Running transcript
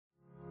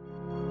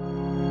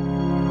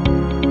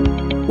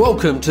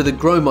Welcome to the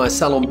Grow My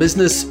Salon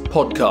Business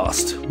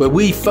podcast, where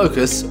we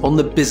focus on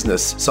the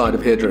business side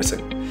of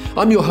hairdressing.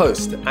 I'm your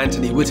host,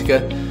 Anthony Whitaker,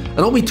 and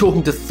I'll be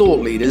talking to thought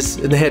leaders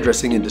in the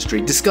hairdressing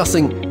industry,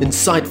 discussing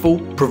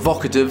insightful,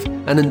 provocative,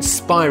 and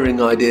inspiring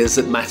ideas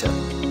that matter.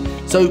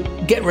 So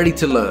get ready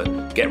to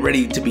learn, get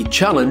ready to be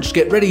challenged,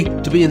 get ready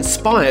to be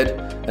inspired,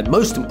 and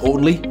most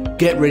importantly,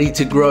 get ready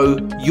to grow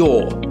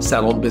your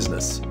salon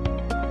business.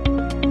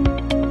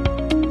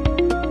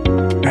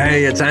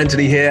 Hey, it's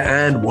Anthony here,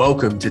 and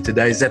welcome to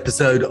today's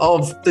episode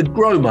of the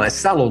Grow My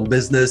Salon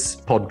Business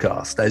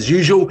podcast. As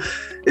usual,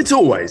 it's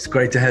always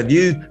great to have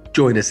you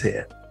join us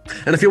here.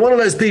 And if you're one of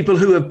those people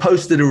who have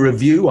posted a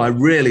review, I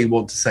really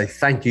want to say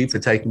thank you for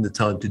taking the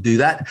time to do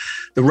that.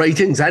 The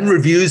ratings and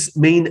reviews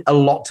mean a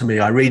lot to me.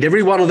 I read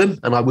every one of them,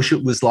 and I wish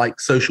it was like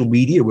social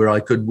media where I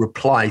could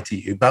reply to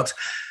you. But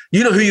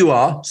you know who you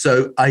are,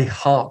 so a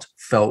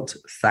heartfelt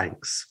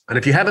thanks. And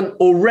if you haven't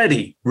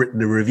already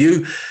written a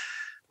review,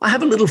 I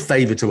have a little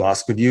favor to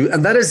ask of you,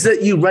 and that is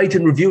that you rate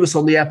and review us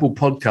on the Apple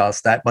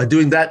Podcast app. By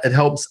doing that, it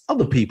helps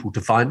other people to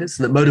find us,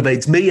 and it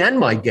motivates me and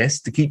my guests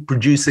to keep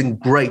producing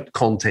great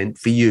content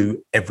for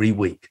you every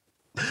week.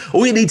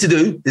 All you need to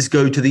do is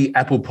go to the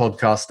Apple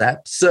Podcast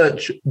app,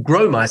 search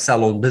Grow My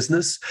Salon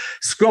Business,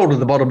 scroll to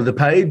the bottom of the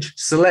page,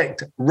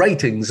 select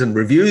ratings and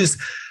reviews,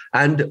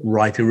 and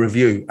write a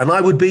review. And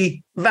I would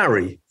be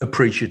very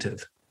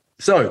appreciative.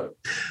 So,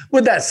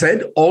 with that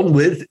said, on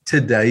with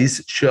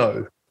today's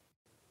show.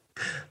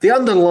 The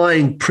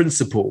underlying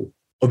principle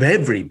of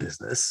every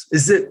business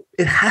is that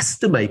it has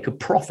to make a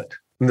profit,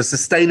 and the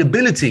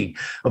sustainability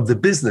of the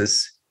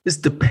business is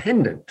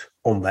dependent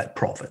on that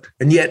profit.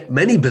 And yet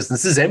many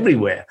businesses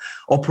everywhere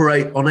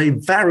operate on a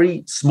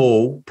very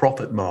small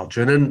profit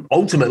margin, and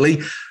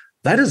ultimately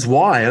that is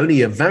why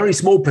only a very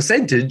small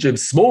percentage of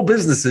small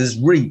businesses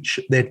reach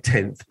their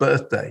 10th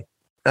birthday.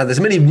 Now,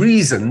 there's many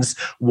reasons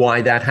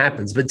why that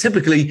happens, but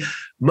typically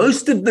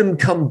most of them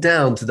come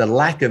down to the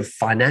lack of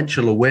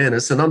financial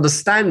awareness and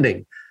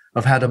understanding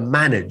of how to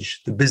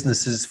manage the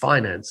business's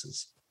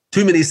finances.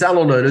 Too many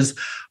salon owners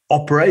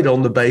operate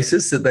on the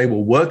basis that they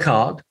will work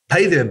hard,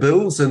 pay their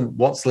bills, and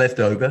what's left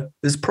over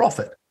is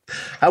profit.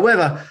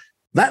 However,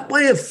 that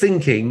way of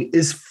thinking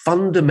is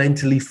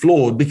fundamentally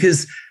flawed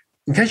because,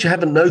 in case you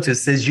haven't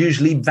noticed, there's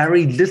usually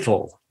very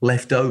little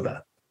left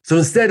over. So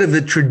instead of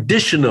the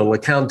traditional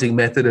accounting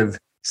method of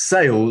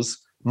sales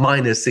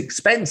minus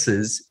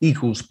expenses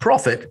equals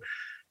profit,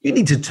 you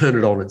need to turn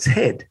it on its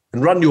head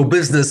and run your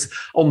business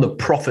on the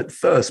profit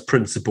first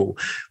principle,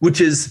 which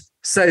is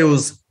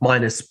sales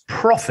minus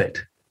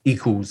profit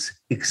equals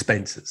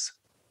expenses.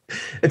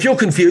 If you're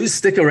confused,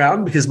 stick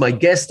around because my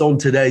guest on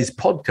today's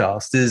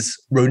podcast is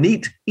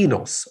Ronit,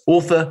 Enos,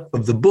 author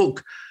of the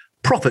book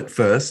Profit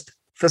First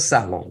for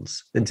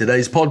Salons. In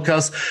today's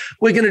podcast,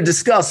 we're going to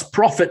discuss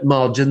profit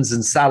margins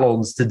in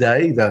salons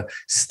today, the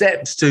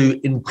steps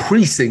to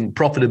increasing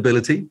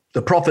profitability,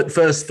 the Profit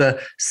First for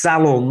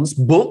Salons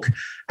book,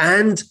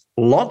 and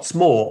lots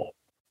more.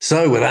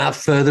 So without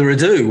further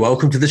ado,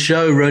 welcome to the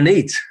show,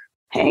 Ronit.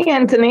 Hey,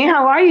 Anthony,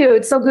 how are you?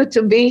 It's so good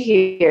to be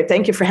here.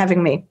 Thank you for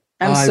having me.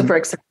 I'm super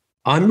excited.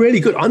 I'm really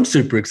good. I'm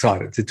super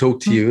excited to talk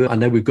to you. I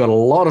know we've got a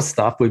lot of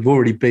stuff. We've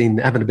already been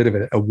having a bit of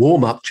a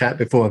warm-up chat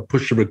before I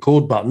push the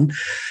record button.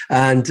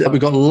 And we've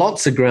got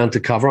lots of ground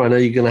to cover. I know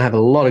you're going to have a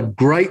lot of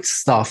great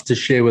stuff to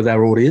share with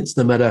our audience,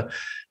 no matter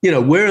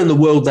where in the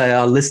world they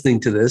are listening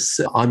to this.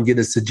 I'm going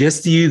to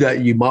suggest to you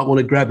that you might want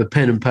to grab a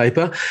pen and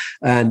paper.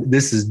 And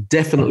this is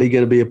definitely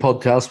going to be a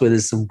podcast where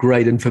there's some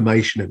great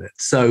information in it.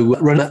 So,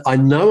 Ronit, I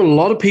know a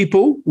lot of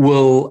people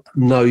will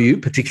know you,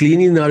 particularly in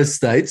the United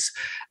States.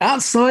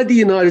 Outside the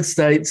United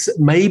States,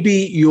 maybe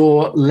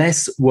you're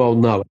less well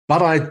known,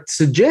 but I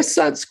suggest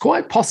that's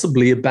quite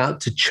possibly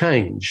about to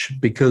change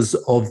because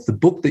of the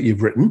book that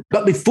you've written.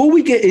 But before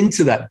we get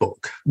into that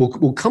book,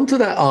 we'll come to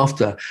that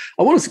after.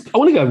 I want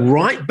to go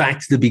right back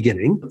to the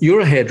beginning. You're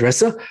a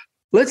hairdresser.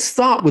 Let's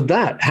start with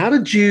that. How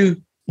did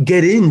you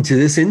get into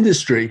this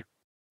industry?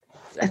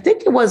 I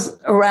think it was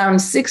around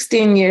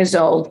 16 years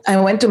old. I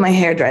went to my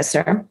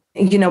hairdresser.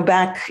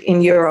 Back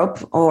in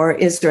Europe or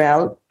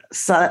Israel,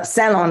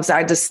 salons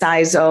are the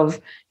size of,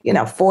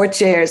 4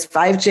 chairs,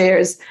 5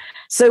 chairs.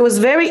 So it was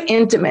very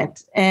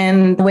intimate.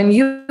 And when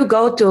you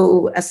go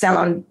to a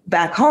salon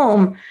back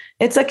home,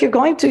 it's like you're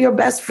going to your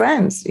best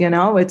friends,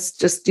 it's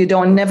just, you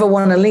don't never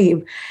want to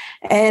leave.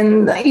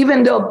 And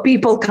even though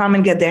people come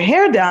and get their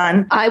hair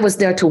done, I was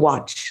there to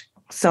watch.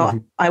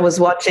 So I was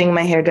watching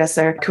my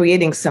hairdresser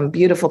creating some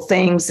beautiful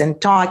things and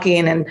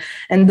talking, and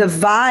the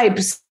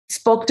vibes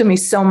spoke to me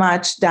so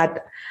much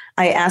that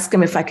I asked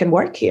him if I can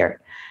work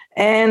here.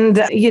 And,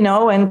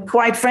 and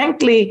quite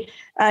frankly,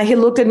 he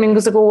looked at me and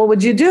was like, well, what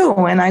would you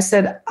do? And I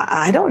said,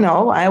 I don't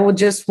know. I would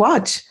just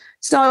watch.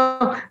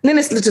 So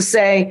needless to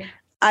say,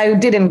 I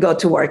didn't go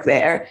to work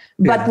there.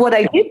 But what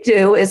I did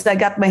do is I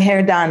got my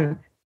hair done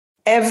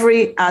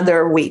every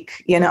other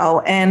week,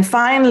 and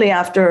finally,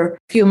 after a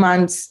few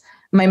months,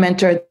 my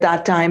mentor at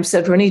that time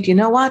said, Ronit, you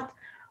know what?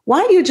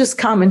 Why don't you just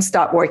come and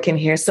start working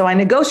here? So I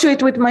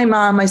negotiated with my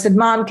mom. I said,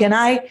 Mom, can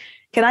I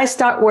can I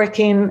start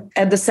working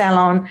at the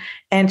salon?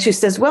 And she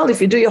says, well, if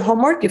you do your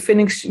homework, you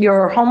finish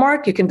your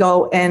homework, you can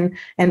go and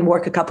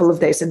work a couple of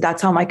days. And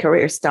that's how my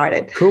career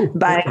started. Cool.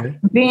 By Okay.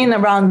 being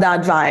around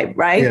that vibe,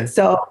 right? Yeah.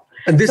 So,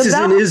 and this so is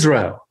in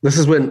Israel. This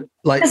is when,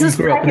 like, you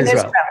grew up in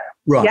Israel.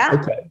 Right. Yeah.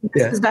 Okay.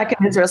 This is back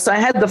in Israel. So I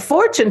had the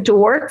fortune to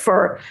work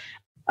for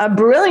a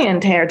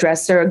brilliant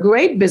hairdresser, a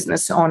great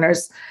business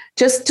owners,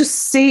 just to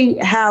see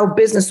how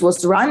business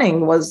was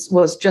running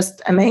was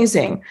just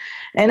amazing.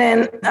 And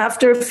then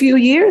after a few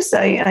years,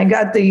 I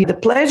got the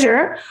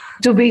pleasure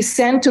to be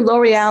sent to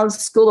L'Oréal's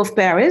School of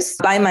Paris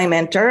by my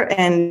mentor.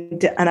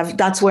 And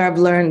that's where I've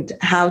learned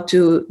how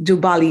to do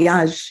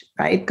balayage,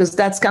 right? Because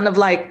that's kind of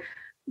like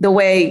the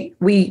way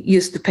we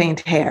used to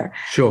paint hair.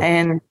 Sure.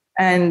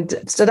 And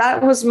so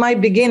that was my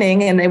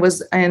beginning, and it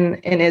was in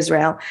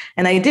Israel.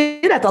 And I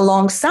did that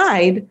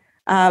alongside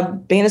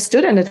being a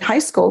student at high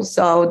school.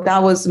 So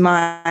that was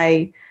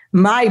my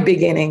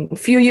beginning. A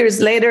few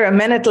years later, a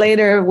minute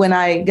later, when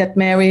I got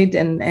married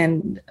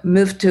and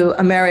moved to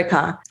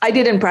America, I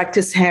didn't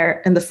practice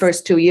hair in the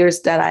first 2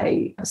 years that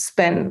I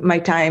spent my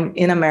time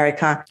in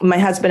America. My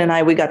husband and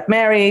I, we got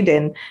married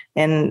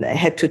and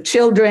had 2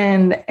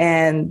 children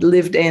and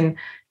lived in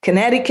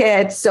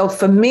Connecticut. So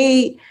for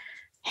me,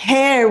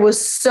 hair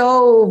was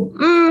so,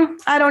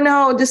 I don't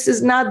know, this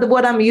is not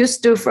what I'm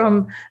used to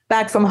from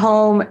back from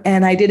home.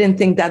 And I didn't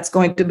think that's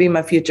going to be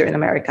my future in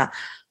America.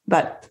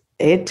 But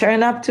it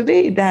turned out to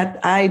be that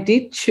I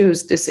did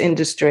choose this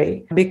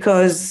industry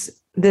because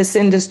this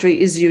industry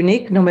is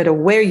unique no matter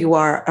where you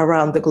are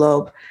around the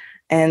globe.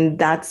 And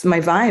that's my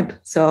vibe.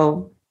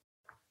 So,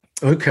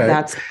 okay.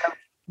 That's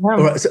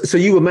all right. So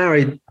you were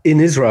married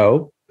in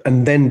Israel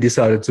and then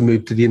decided to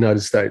move to the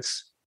United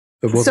States.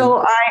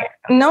 So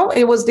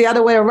it was the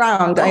other way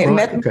around. I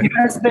met my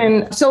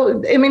husband.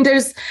 So, I mean,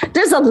 there's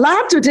a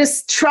lot to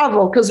this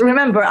travel because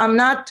remember, I'm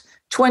not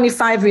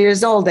 25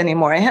 years old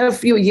anymore. I have a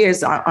few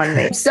years on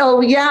me.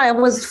 So yeah, I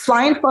was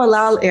flying for El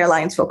Al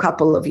Airlines for a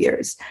couple of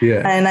years.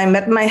 Yeah. And I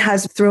met my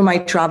husband through my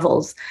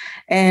travels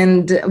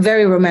and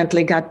very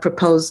romantically got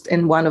proposed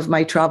in one of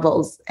my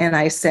travels. And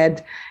I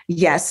said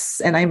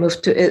yes. And I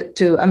moved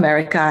to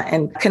America,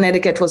 and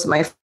Connecticut was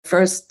my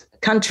first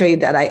country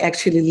that I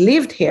actually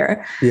lived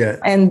here. Yeah.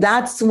 And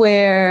that's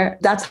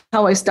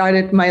how I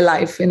started my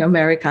life in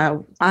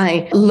America.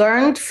 I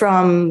learned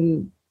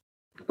from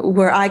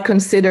where I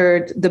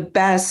considered the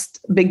best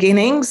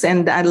beginnings,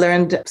 and I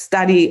learned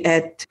study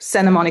at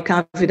Santa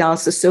Monica Vidal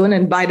Sassoon.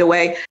 And by the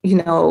way,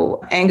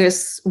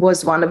 Angus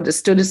was one of the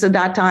students at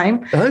that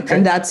time. Okay.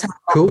 And that's how,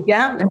 cool.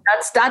 Yeah, and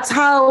that's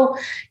how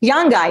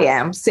young I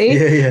am. See?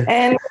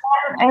 Yeah.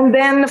 And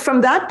then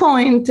from that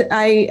point,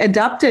 I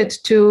adapted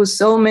to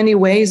so many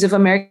ways of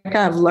America.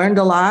 I've learned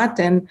a lot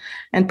and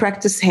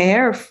practiced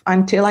hair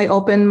until I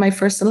opened my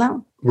first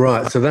salon.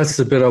 Right. So that's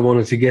the bit I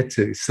wanted to get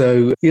to.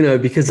 So,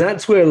 because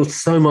that's where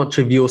so much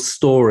of your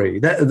story,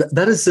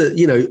 that is,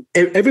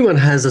 everyone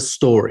has a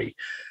story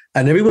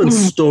and everyone's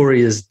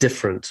story is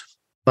different,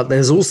 but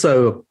there's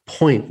also a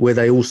point where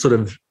they all sort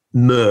of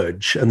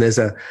merge. And there's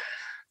a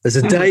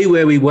day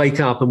where we wake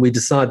up and we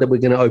decide that we're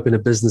going to open a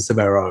business of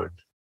our own.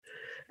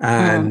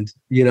 And,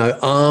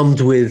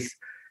 armed with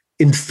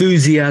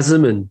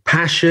enthusiasm and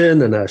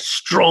passion and a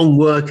strong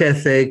work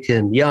ethic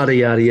and yada,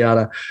 yada,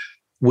 yada,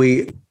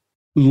 we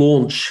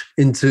launch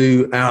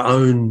into our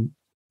own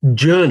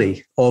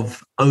journey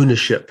of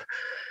ownership.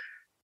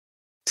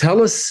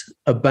 Tell us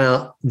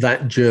about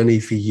that journey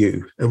for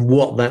you and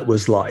what that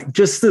was like,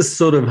 just the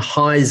sort of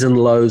highs and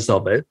lows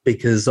of it,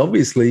 because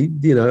obviously,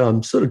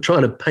 I'm sort of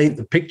trying to paint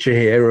the picture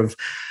here of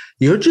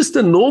you're just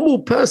a normal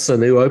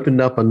person who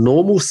opened up a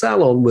normal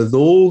salon with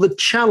all the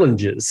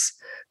challenges,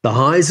 the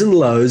highs and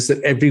lows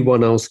that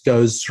everyone else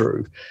goes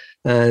through.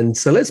 And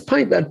so let's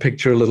paint that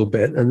picture a little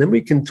bit, and then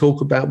we can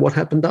talk about what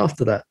happened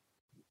after that.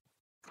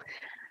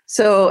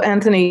 So,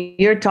 Anthony,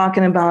 you're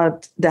talking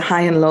about the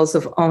high and lows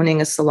of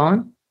owning a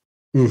salon.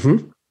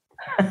 Mm-hmm.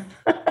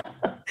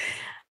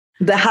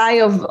 the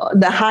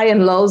high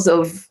and lows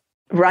of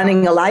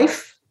running a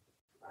life.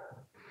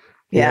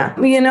 Yeah.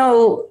 When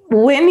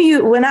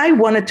I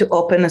wanted to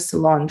open a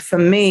salon, for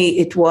me,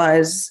 it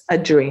was a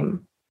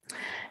dream.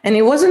 And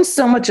it wasn't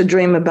so much a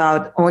dream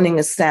about owning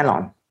a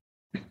salon.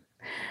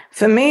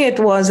 For me, it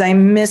was, I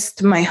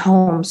missed my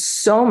home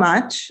so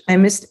much. I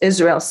missed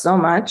Israel so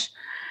much.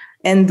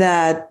 And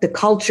that the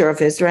culture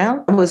of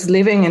Israel. I was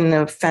living in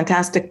a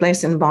fantastic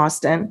place in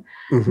Boston,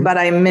 but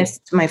I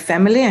missed my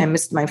family. I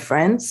missed my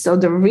friends. So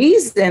the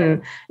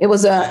reason it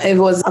was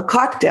a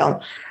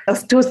cocktail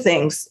of 2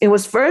 things. It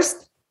was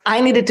first,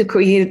 I needed to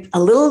create a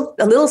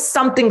little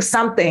something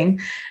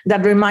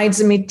that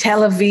reminds me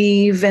Tel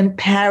Aviv and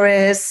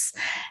Paris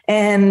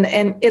and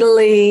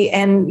Italy,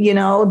 and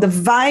the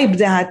vibe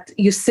that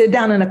you sit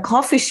down in a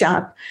coffee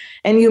shop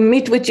and you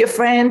meet with your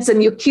friends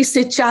and you kiss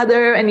each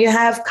other and you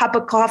have a cup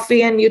of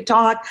coffee and you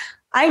talk.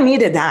 I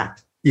needed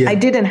that. Yeah. I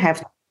didn't have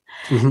that.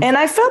 Mm-hmm. And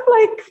I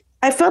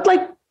felt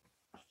like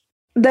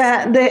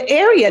the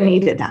area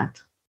needed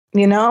that.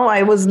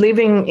 I was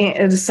living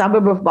in the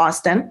suburb of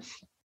Boston.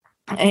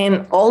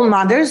 and all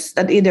mothers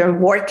that either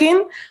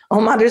working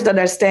or mothers that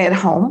are stay at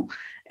home.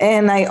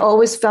 And I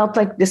always felt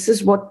like this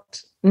is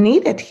what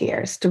needed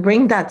here, is to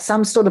bring that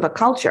some sort of a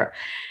culture.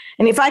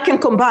 And if I can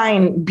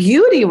combine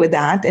beauty with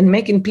that and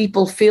making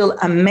people feel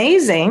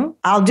amazing,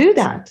 I'll do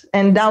that.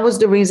 And that was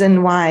the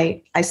reason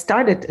why I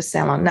started a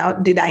salon. Now,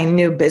 did I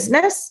knew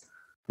business?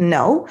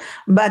 No.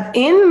 But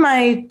in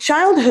my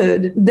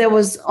childhood, there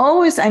was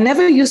always, I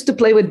never used to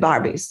play with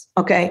Barbies.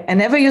 Okay. I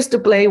never used to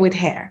play with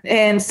hair.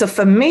 And so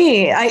for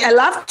me, I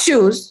loved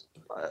shoes.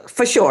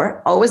 For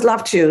sure, always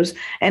loved shoes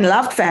and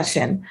loved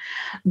fashion.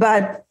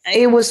 But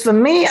it was for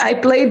me, I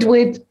played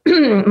with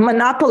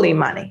Monopoly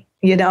money.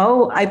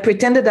 I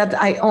pretended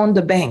that I owned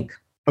the bank.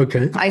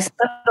 Okay. I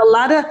spent a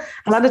lot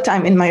of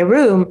time in my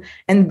room.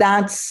 And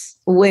that's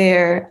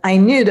where I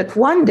knew that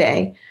one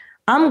day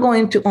I'm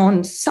going to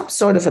own some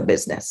sort of a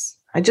business.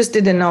 I just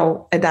didn't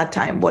know at that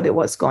time what it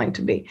was going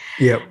to be.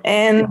 Yep.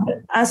 And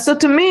so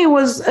to me,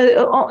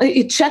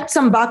 it checked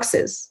some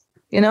boxes.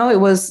 It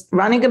was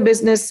running a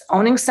business,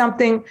 owning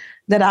something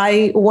that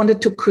I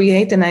wanted to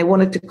create, and I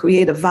wanted to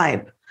create a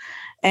vibe.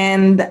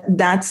 And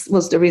that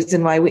was the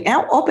reason why we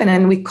opened,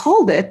 and we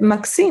called it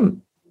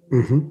Maxim.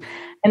 Mm-hmm.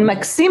 And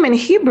Maxim in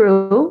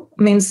Hebrew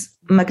means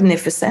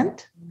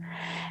magnificent.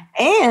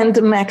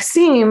 And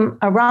Maxim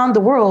around the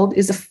world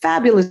is a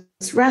fabulous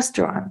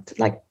restaurant,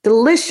 like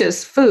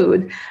delicious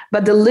food,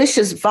 but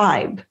delicious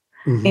vibe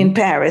in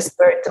Paris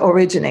where it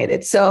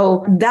originated.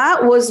 So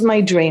that was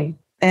my dream.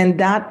 And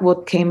that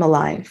what came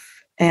alive.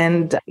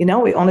 And, we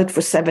owned it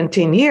for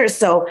 17 years.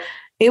 So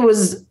it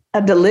was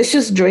a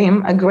delicious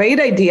dream, a great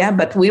idea,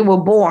 but we were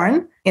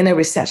born in a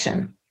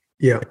recession.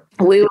 Yeah.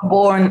 We were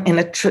born in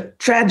a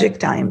tragic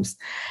times.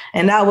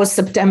 And that was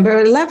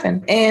September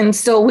 11th. And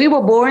so we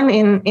were born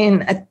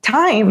in a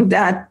time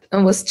that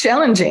was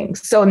challenging.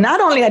 So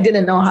not only I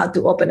didn't know how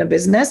to open a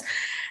business,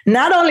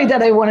 not only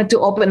that I wanted to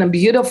open a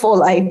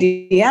beautiful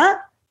idea,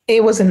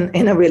 it was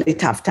in a really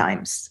tough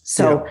times.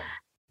 So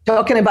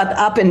talking about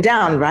up and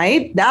down,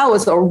 right? That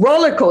was a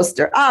roller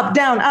coaster, up,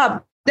 down,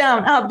 up,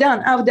 down, up, down,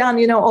 up,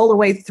 down, all the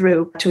way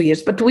through 2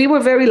 years. But we were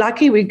very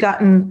lucky. We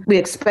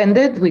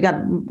expanded. We got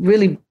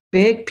really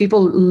big.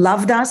 People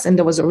loved us, and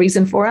there was a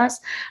reason for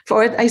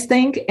it, I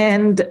think.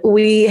 And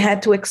we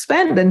had to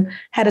expand and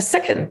had a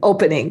second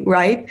opening,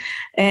 right?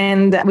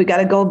 And we got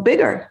to go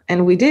bigger,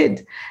 and we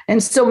did.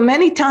 And so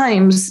many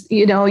times,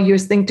 you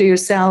think to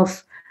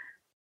yourself,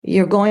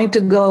 you're going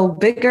to go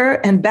bigger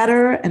and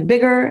better and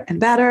bigger and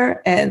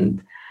better.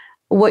 And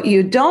what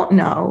you don't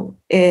know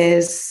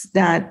is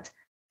that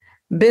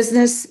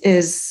business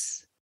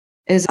is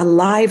a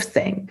live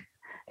thing.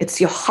 It's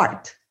your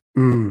heart.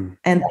 And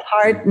the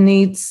heart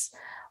needs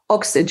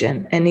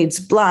oxygen and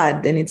needs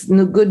blood and needs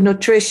good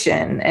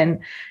nutrition and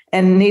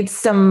needs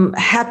some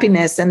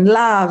happiness and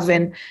love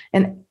and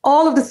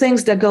all of the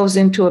things that goes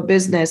into a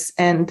business.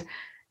 And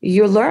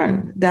you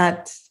learn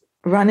that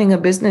running a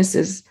business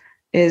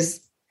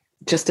is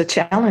just a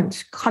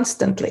challenge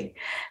constantly.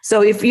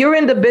 So if you're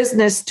in the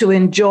business to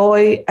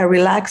enjoy a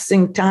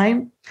relaxing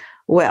time,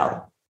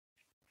 well,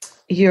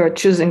 you're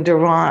choosing the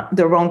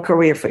wrong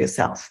career for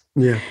yourself.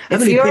 Yeah.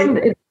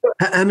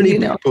 How many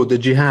people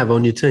did you have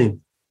on your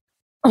team?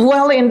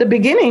 Well, in the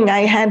beginning,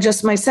 I had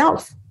just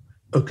myself.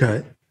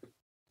 Okay.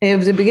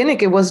 In the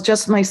beginning, it was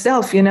just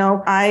myself.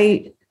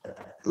 I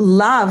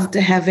loved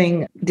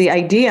having the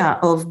idea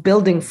of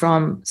building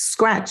from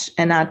scratch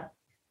and not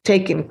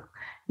taking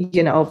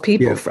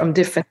people from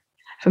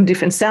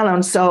different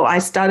salons. So I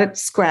started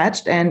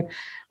scratch, and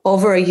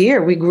over a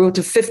year we grew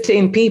to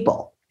 15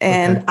 people.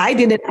 And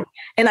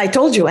I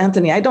told you,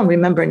 Anthony, I don't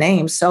remember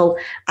names. So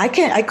I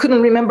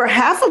couldn't remember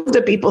half of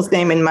the people's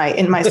name in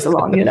my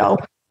salon,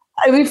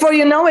 Before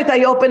you know it,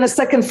 I opened a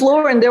second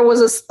floor and there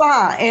was a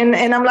spa. And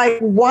I'm like,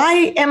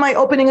 why am I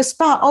opening a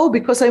spa? Oh,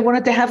 because I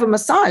wanted to have a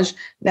massage.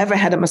 Never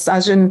had a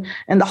massage in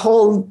the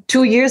whole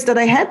 2 years that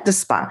I had the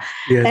spa.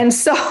 Yeah. And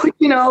so,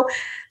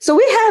 so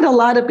we had a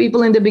lot of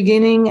people in the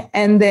beginning.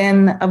 And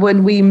then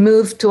when we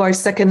moved to our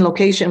second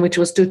location, which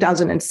was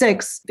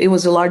 2006, it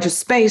was a larger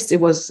space. It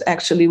was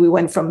actually, we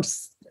went from,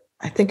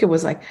 I think it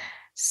was like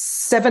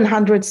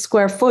 700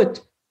 square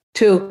foot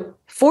to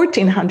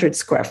 1,400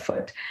 square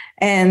foot.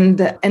 And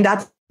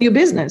that's your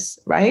business,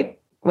 right?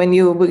 When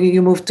you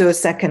move to a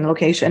second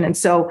location. And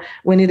so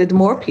we needed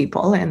more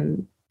people.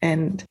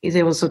 And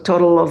there was a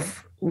total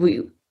of,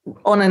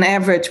 on an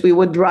average, we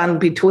would run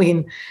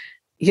between,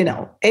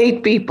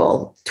 8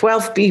 people,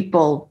 12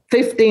 people,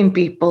 15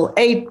 people,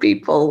 8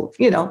 people,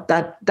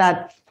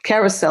 that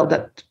carousel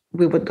that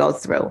we would go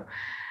through.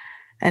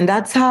 And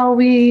that's how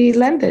we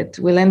landed.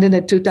 We landed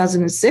at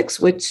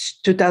 2006,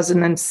 which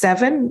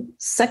 2007,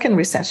 second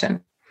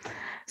recession.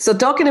 So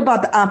talking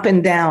about the up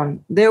and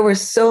down, there were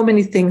so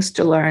many things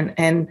to learn.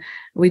 And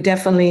we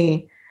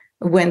definitely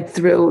went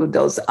through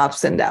those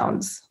ups and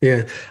downs.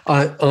 Yeah,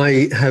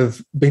 I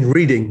have been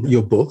reading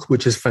your book,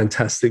 which is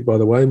fantastic, by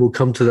the way, and we'll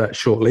come to that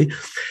shortly.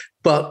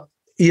 But,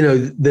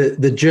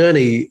 the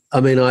journey,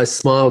 I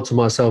smiled to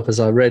myself as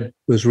I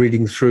was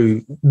reading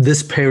through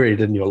this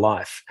period in your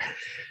life.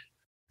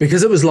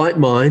 Because it was like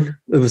mine.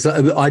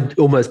 I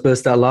almost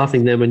burst out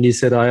laughing then when you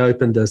said I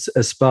opened a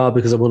spa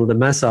because I wanted a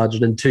massage,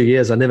 and in 2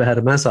 years I never had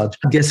a massage.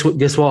 Guess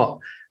what?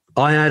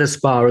 I had a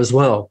spa as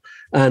well,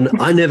 and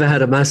I never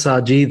had a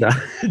massage either.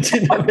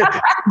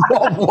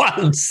 Not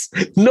once.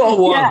 Not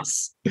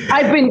once.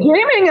 I've been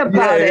dreaming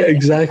about it.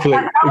 Exactly.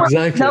 That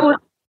was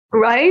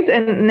right,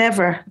 and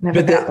never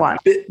got one.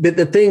 But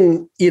the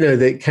thing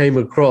that came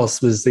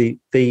across was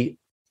the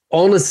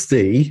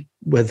honesty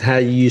with how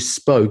you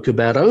spoke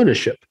about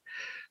ownership.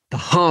 The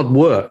hard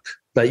work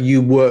that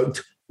you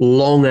worked,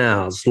 long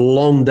hours,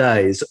 long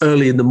days,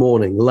 early in the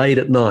morning, late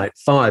at night,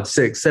 5,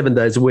 6, 7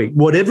 days a week,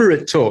 whatever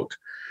it took.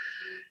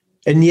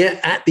 And yet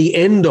at the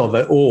end of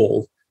it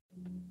all,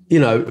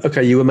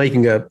 okay, you were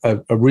making a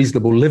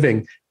reasonable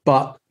living,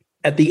 but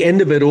at the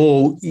end of it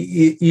all,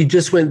 you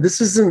just went, this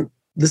isn't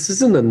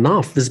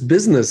enough. This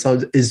business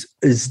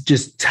is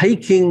just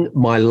taking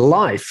my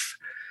life,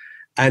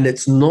 and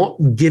it's not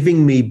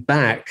giving me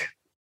back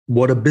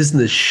what a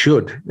business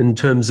should in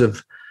terms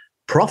of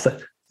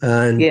profit.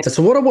 And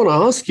so what I want to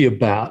ask you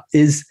about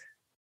is,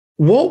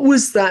 what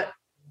was that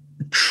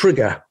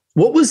trigger?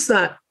 What was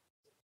that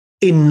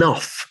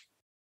enough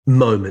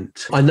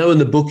moment? I know in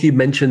the book you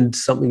mentioned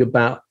something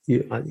about,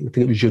 I think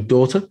it was your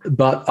daughter,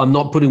 but I'm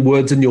not putting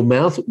words in your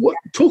mouth.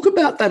 Talk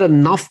about that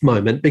enough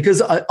moment,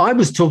 because I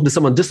was talking to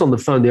someone just on the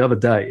phone the other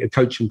day, a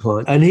coaching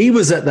client, and he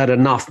was at that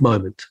enough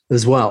moment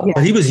as well.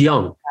 Yeah. He was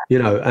young,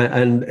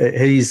 and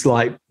he's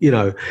like,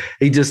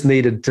 he just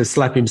needed to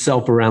slap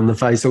himself around the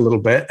face a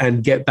little bit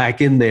and get back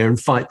in there and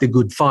fight the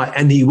good fight,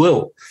 and he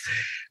will.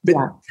 But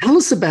tell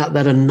us about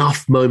that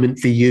enough moment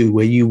for you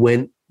where you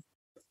went,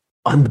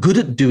 I'm good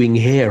at doing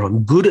hair.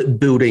 I'm good at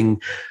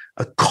building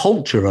a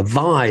culture, a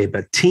vibe,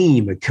 a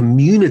team, a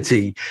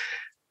community.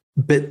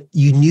 But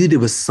you knew there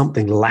was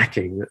something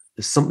lacking,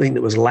 something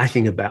that was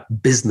lacking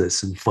about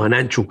business and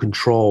financial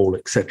control,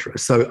 etc.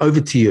 So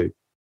over to you.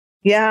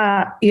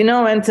 Yeah.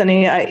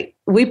 Anthony,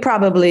 we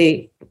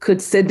probably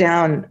could sit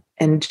down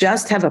and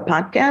just have a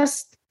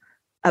podcast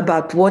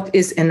about what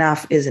is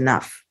enough is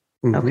enough.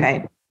 Mm-hmm.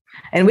 Okay.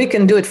 And we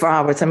can do it for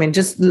hours. I mean,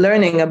 just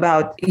learning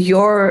about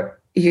your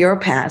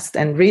past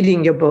and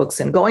reading your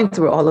books and going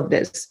through all of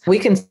this. We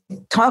can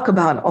talk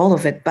about all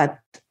of it, but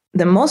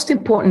the most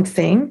important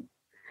thing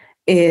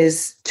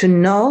is to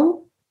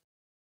know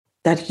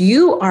that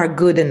you are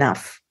good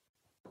enough,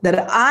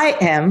 that I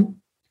am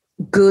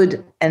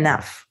good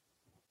enough.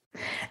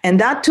 And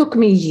that took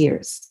me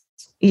years,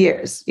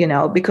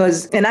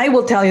 because, and I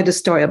will tell you the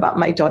story about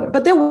my daughter,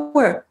 but there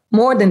were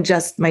more than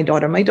just my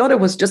daughter. My daughter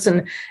was just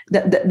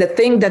the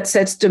thing that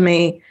says to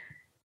me,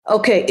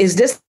 okay, is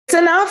this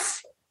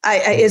enough?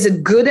 Is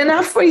it good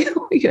enough for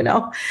you?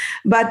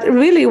 But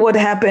really what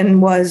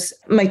happened was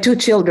my 2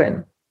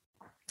 children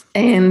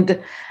and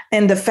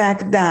the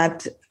fact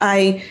that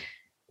I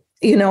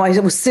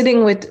was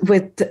sitting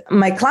with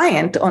my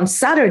client on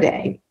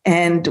Saturday,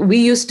 and we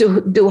used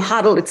to do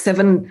huddle at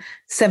 7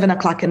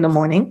 o'clock in the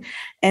morning.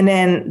 And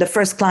then the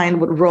first client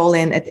would roll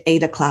in at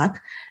 8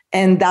 o'clock.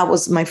 And that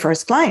was my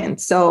first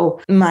client. So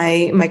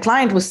my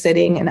client was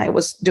sitting, and I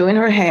was doing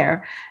her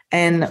hair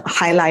and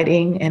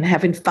highlighting and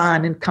having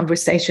fun and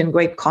conversation,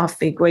 great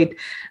coffee, great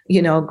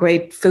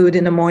food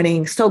in the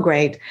morning, so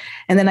great.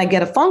 And then I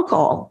get a phone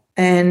call,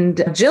 and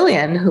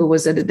Jillian, who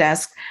was at the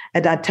desk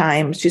at that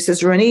time, she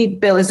says, Ronit,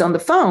 Bill is on the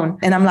phone.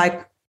 And I'm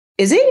like,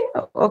 is he?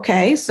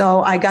 Okay.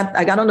 So I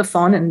got on the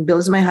phone, and Bill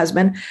is my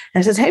husband. And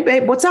I says, hey,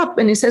 babe, what's up?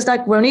 And he says,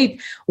 like,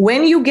 Ronit,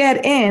 when you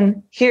get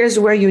in, here's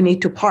where you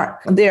need to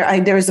park.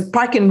 There is a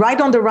parking right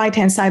on the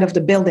right-hand side of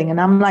the building. And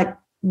I'm like,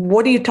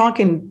 what are you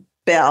talking,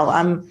 Bill?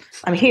 I'm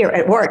here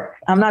at work.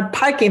 I'm not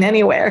parking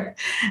anywhere.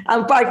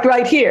 I'm parked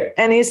right here.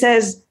 And he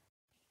says,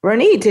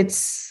 Ronit,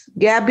 it's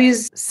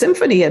Gabby's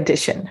symphony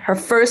edition, her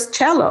first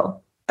cello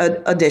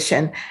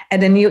audition at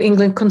the New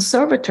England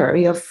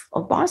Conservatory of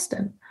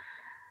Boston.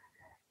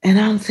 And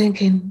I'm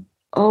thinking,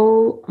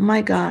 oh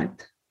my God,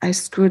 I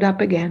screwed up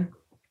again.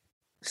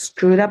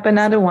 Screwed up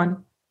another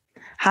one.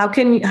 How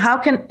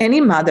can any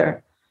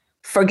mother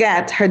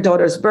forget her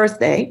daughter's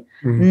birthday,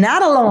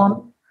 not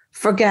alone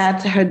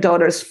forget her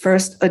daughter's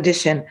first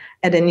audition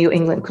at the New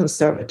England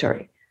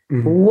Conservatory?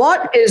 Mm-hmm.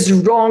 What is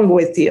wrong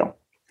with you?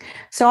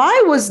 So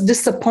I was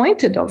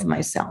disappointed of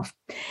myself.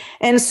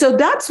 And so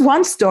that's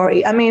one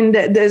story. I mean,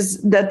 there's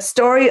that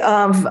story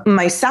of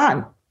my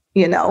son,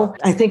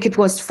 I think it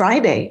was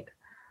Friday,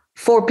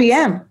 4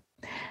 p.m.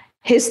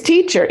 His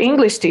teacher,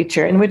 English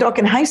teacher, and we're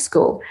talking high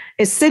school,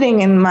 is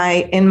sitting on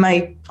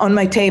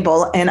my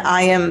table, and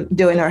I am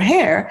doing her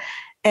hair.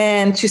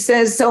 And she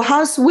says, so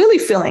how's Willie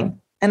feeling?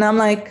 And I'm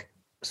like,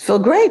 feel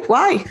great.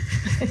 Why?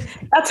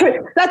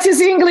 That's his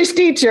English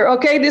teacher.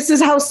 Okay. This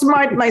is how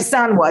smart my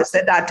son was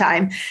at that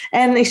time.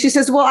 And she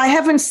says, well, I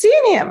haven't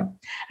seen him.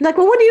 I'm like,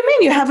 well, what do you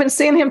mean you haven't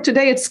seen him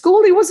today at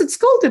school? He was at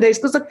school today.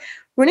 She goes, like,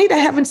 Ronit, I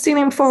haven't seen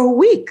him for a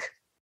week.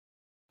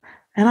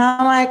 And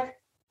I'm like,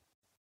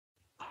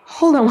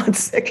 hold on one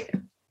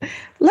second.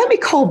 Let me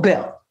call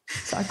Bill.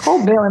 So I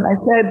called Bill and I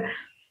said,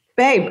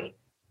 babe,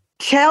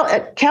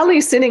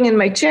 Kelly's sitting in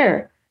my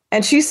chair.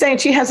 And she's saying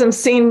she hasn't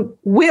seen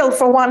Will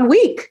for 1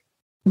 week.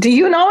 Do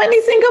you know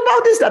anything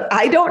about this that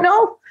I don't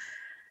know?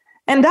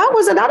 And that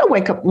was another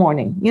wake-up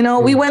warning.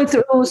 We went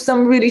through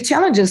some really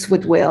challenges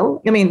with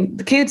Will. I mean,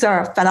 the kids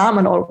are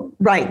phenomenal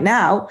right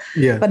now.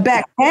 Yeah. But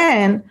back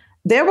then,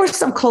 there were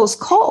some close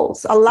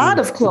calls, a lot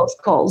of close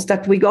calls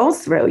that we go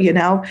through,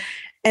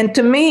 And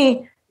to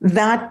me,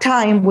 that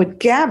time with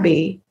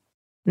Gabby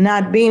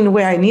not being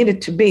where I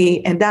needed to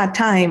be, and that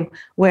time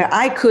where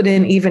I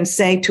couldn't even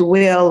say to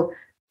Will,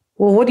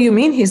 well, what do you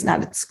mean he's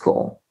not at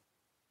school?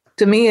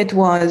 To me, it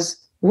was,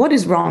 what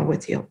is wrong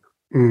with you?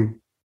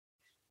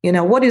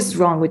 What is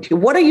wrong with you?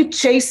 What are you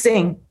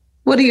chasing?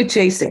 What are you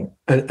chasing?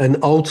 And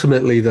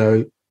ultimately,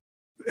 though,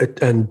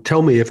 and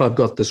tell me if I've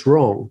got this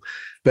wrong,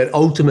 but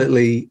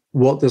ultimately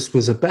what this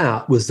was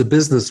about was the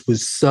business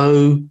was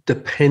so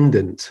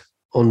dependent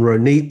on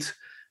Ronit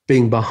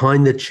being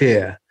behind the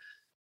chair,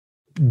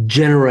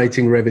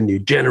 generating revenue,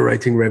 doing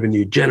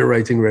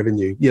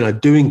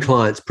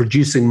clients,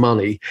 producing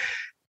money,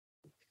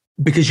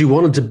 because you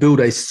wanted to build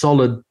a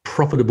solid,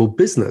 profitable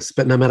business.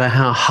 But no matter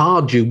how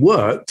hard you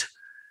worked,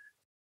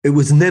 it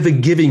was never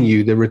giving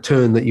you the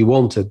return that you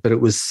wanted, but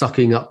it was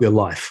sucking up your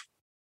life.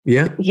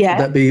 Yeah?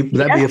 Yeah. Would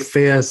that be a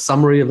fair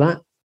summary of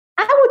that?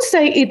 I would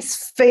say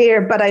it's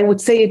fair, but I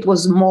would say it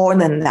was more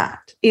than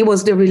that. It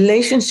was the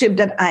relationship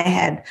that I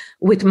had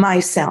with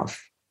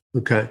myself.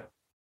 Okay.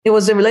 It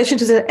was a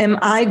relationship that, am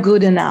I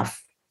good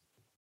enough?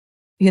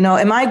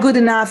 Am I good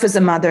enough as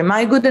a mother? Am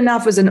I good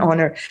enough as an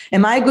owner?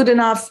 Am I good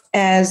enough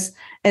as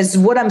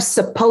what I'm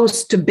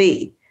supposed to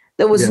be?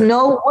 There was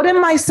what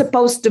am I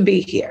supposed to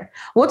be here?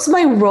 What's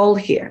my role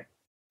here?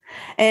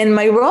 And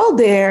my role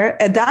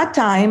there at that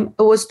time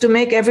was to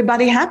make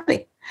everybody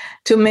happy,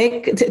 to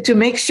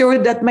make sure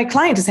that my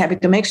client is happy,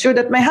 to make sure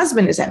that my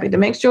husband is happy, to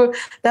make sure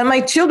that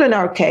my children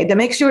are okay, to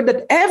make sure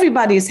that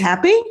everybody is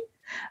happy.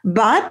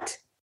 But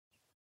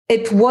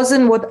it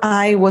wasn't what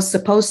I was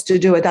supposed to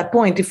do at that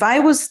point. If I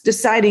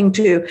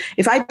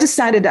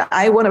decided that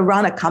I want to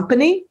run a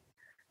company,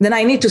 then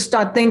I need to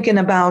start thinking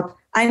about,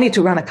 I need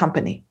to run a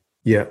company.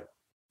 Yeah.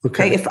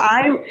 Okay. If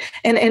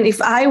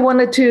I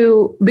wanted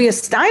to be a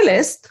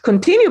stylist,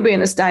 continue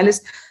being a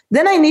stylist,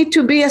 then I need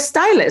to be a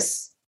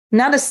stylist,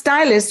 not a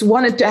stylist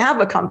wanted to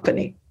have a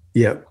company.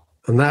 Yeah.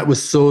 And that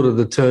was sort of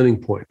the turning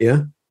point.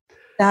 Yeah.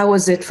 That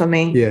was it for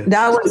me. Yeah.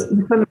 That was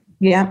for me.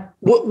 Yeah.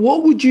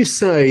 What would you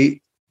say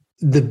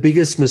the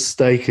biggest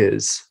mistake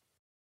is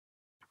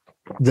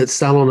that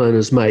salon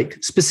owners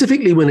make,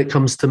 specifically when it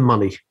comes to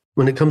money,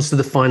 when it comes to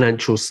the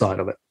financial side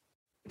of it?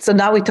 So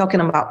now we're talking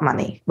about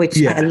money,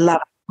 which I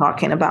love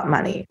talking about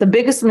money. The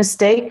biggest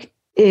mistake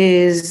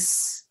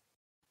is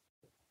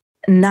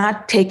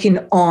not taking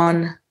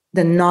on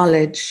the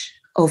knowledge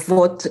of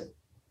what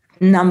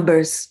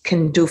numbers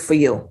can do for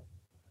you.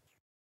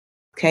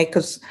 Okay,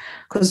 because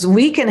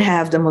we can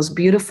have the most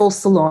beautiful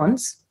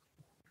salons,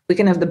 we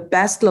can have the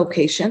best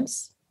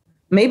locations,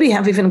 maybe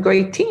have even a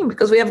great team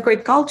because we have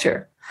great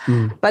culture.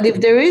 But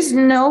if there is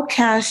no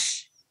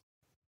cash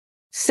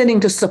sitting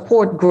to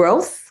support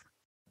growth,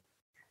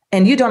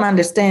 and you don't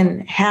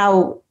understand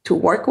how to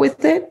work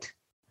with it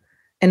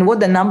and what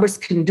the numbers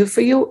can do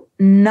for you,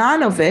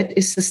 none of it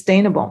is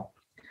sustainable.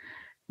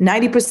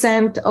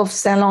 90% of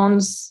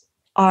salons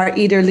are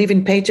either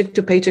living paycheck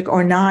to paycheck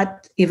or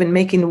not even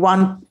making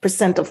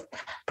 1% of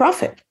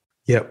profit.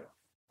 Yep.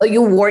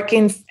 You're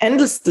working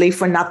endlessly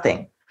for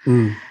nothing.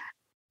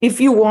 If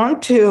you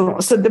want to,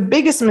 so the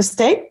biggest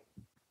mistake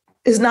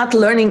is not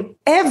learning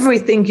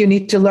everything you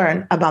need to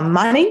learn about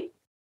money,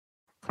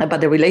 about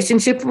the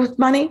relationship with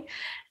money,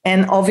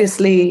 and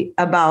obviously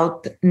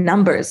about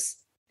numbers.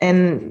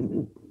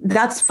 And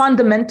that's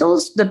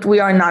fundamentals that we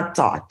are not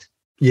taught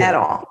at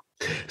all.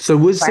 So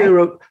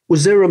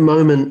was there a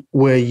moment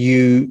where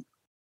you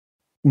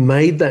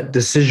made that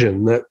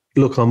decision that,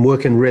 look, I'm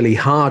working really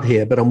hard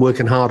here, but I'm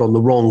working hard on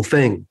the wrong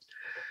thing?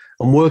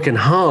 I'm working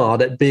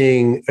hard at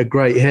being a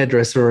great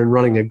hairdresser and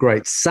running a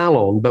great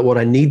salon, but what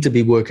I need to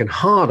be working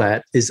hard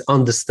at is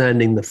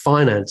understanding the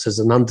finances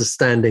and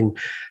understanding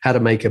how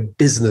to make a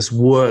business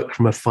work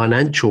from a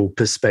financial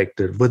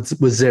perspective.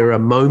 Was there a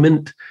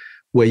moment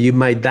where you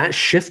made that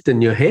shift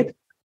in your head?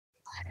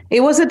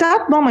 It was at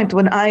that moment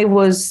when I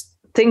was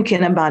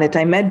thinking about it.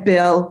 I met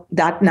Bill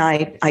that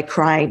night. I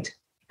cried.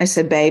 I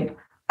said, babe,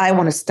 I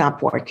want to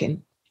stop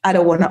working. I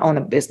don't want to own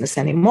a business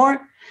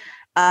anymore.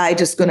 I'm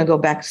just going to go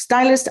back to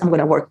stylist. I'm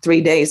going to work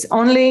 3 days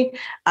only.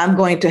 I'm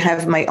going to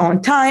have my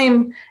own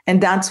time.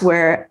 And that's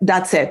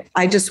it.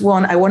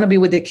 I want to be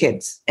with the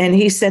kids. And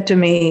he said to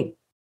me,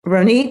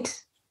 Ronit,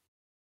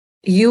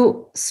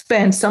 you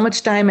spend so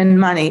much time and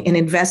money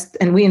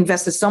and we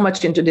invested so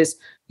much into this.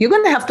 You're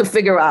going to have to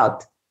figure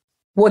out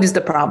what is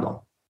the problem,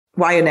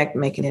 why you're not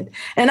making it.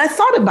 And I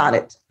thought about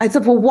it. I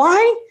thought, well,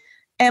 why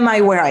am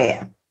I where I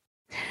am?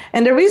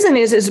 And the reason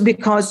is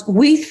because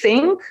we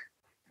think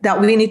that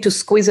we need to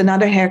squeeze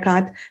another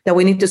haircut, that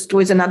we need to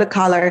squeeze another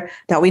color,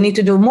 that we need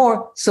to do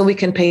more so we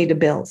can pay the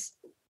bills.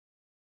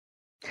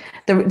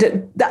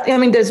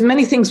 There's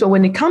many things, but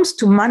when it comes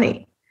to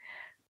money,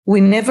 we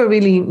never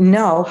really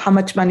know how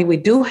much money we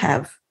do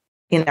have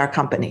in our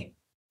company,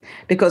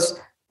 because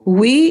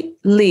we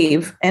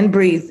live and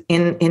breathe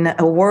in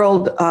a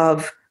world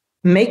of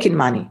making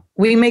money.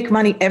 We make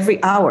money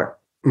every hour.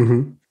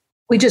 Mm-hmm.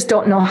 We just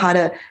don't know how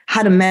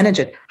to manage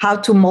it, how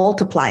to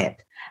multiply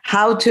it,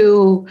 how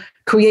to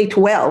create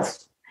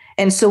wealth.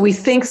 And so we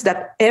think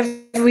that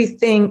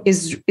everything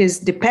is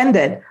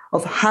dependent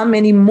of how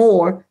many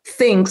more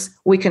things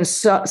we can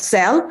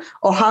sell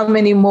or how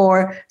many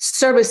more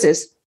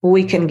services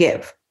we can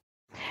give.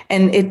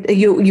 And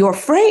you're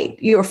afraid.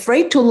 You're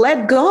afraid to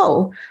let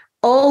go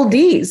all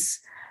these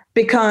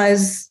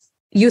because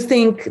you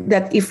think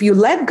that if you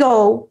let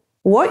go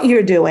what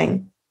you're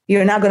doing,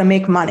 you're not going to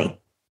make money.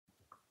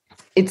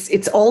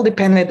 It's all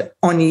dependent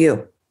on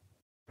you.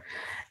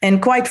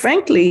 And quite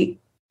frankly,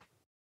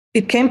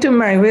 it came to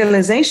my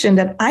realization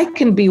that I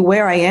can be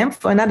where I am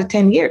for another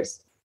 10 years.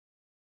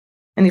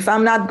 And if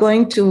I'm not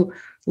going to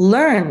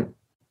learn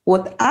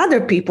what other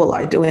people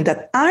are doing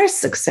that are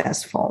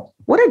successful,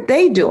 what are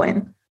they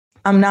doing?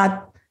 I'm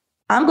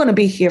going to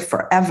be here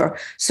forever.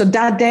 So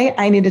that day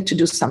I needed to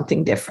do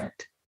something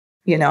different.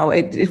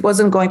 It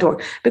wasn't going to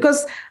work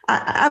because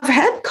I've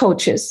had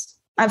coaches,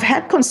 I've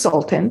had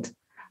consultants,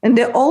 and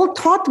they all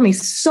taught me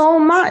so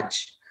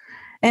much.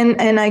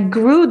 And I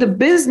grew the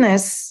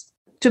business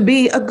to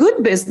be a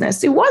good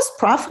business. It was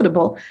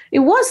profitable. It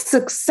was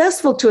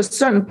successful to a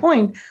certain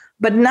point,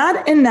 but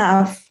not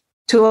enough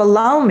to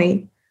allow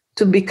me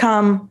to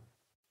become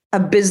a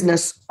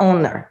business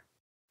owner,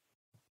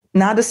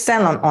 not a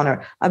salon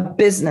owner, a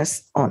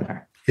business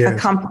owner, a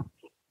company,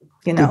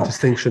 Good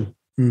distinction.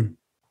 Mm.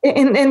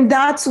 And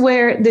that's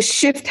where the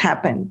shift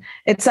happened.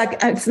 It's like,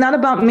 it's not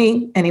about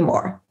me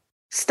anymore.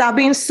 Stop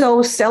being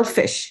so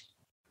selfish.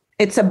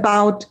 It's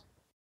about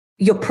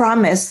your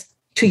promise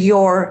to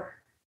your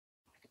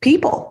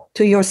people,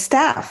 to your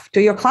staff,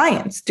 to your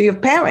clients, to your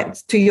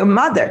parents, to your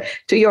mother,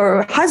 to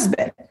your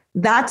husband.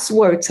 That's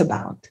what it's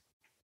about.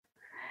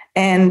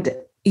 And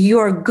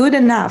you're good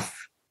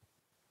enough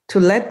to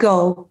let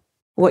go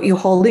what you're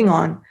holding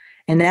on.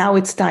 And now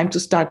it's time to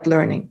start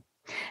learning.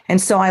 And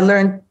so I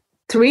learned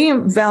 3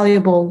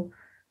 valuable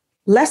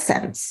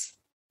lessons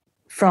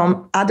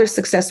from other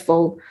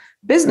successful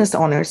business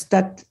owners,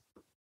 that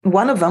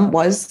one of them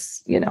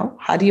was,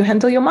 how do you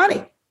handle your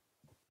money?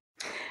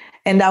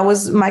 And that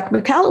was Mike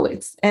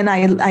Michalowicz. And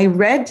I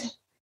read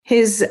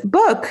his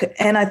book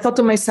and I thought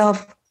to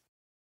myself,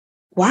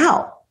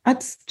 wow,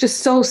 that's just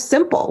so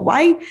simple.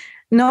 Why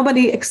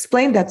nobody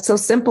explained that so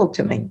simple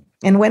to me?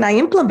 And when I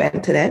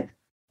implemented it,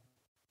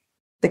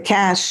 the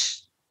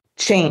cash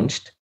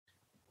changed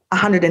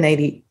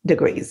 180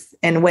 degrees.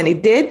 And when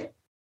it did,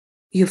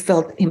 you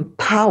felt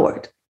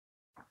empowered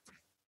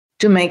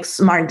to make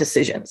smart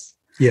decisions.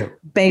 Yeah.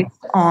 Based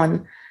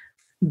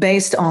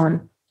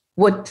on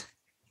what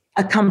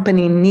a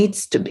company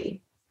needs to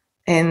be.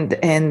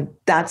 And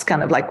that's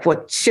kind of like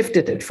what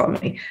shifted it for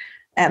me,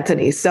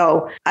 Anthony.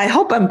 So I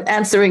hope I'm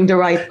answering the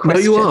right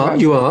question. No,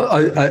 you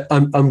are.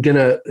 I'm going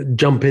to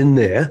jump in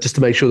there just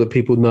to make sure that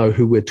people know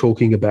who we're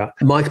talking about.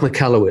 Mike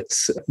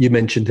Michalowicz, you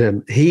mentioned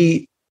him.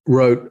 He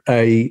wrote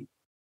a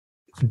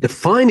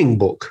defining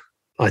book,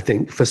 I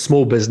think, for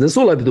small business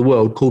all over the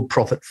world called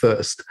Profit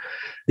First.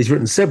 He's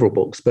written several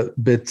books, but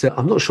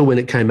I'm not sure when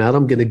it came out.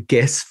 I'm going to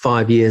guess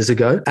 5 years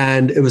ago.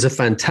 And it was a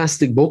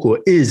fantastic book, or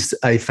is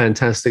a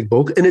fantastic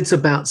book. And it's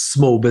about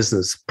small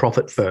business,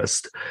 Profit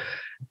First.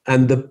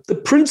 And the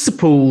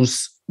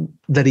principles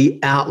that he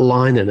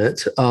outlined in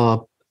it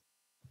are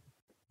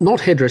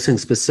not hairdressing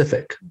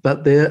specific,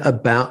 but they're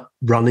about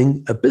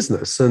running a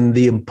business and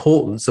the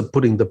importance of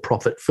putting the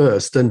profit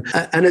first. And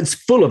it's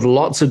full of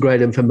lots of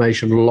great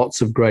information, lots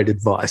of great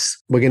advice.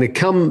 We're going to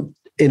come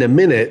in a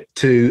minute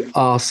to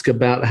ask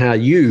about how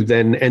you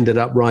then ended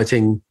up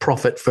writing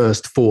Profit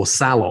First for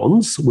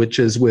salons, which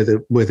is where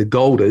the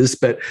gold is.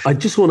 But I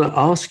just want to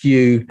ask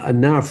you,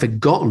 and now I've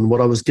forgotten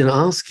what I was going to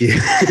ask you.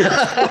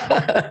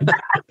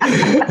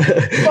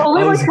 Well,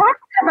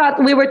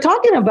 we were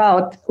talking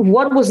about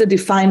what was the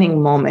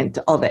defining moment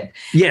of it.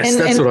 Yes,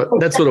 that's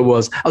what it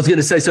was. I was going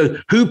to say, so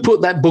who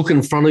put that book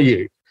in front of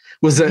you?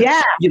 Was it,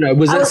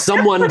 was it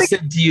someone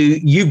said to you,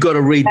 you've got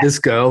to read this,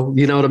 girl?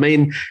 You know what I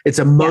mean? It's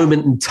a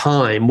moment in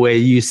time where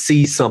you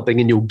see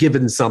something and you're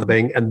given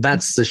something, and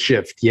that's the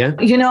shift. Yeah.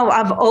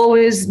 I've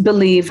always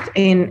believed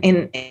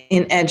in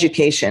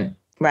education,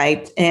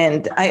 right?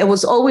 And I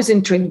was always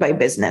intrigued by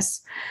business.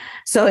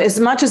 So as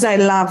much as I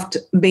loved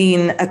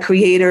being a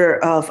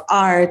creator of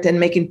art and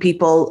making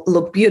people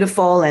look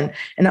beautiful and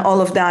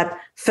all of that,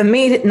 for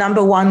me,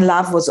 number one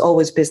love was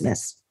always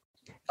business.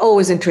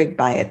 Always intrigued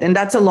by it. And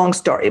that's a long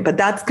story, but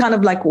that's kind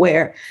of like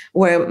where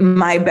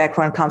my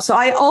background comes. So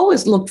I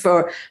always looked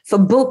for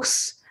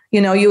books.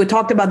 You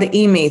talked about the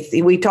E-Myth.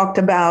 We talked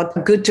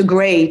about Good to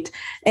Great.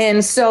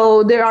 And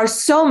so there are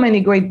so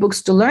many great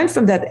books to learn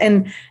from that.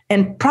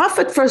 And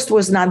Profit First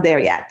was not there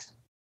yet.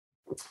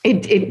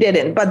 It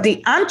didn't. But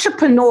the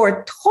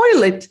entrepreneur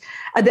toilet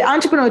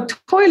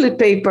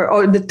paper,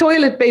 or the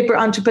toilet paper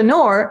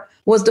entrepreneur,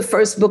 was the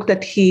first book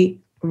that he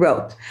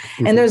wrote.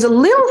 Mm-hmm. And there's a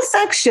little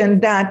section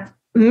that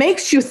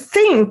makes you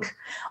think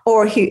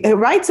or he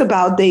writes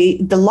about the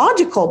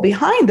logical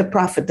behind the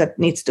profit that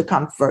needs to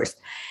come first.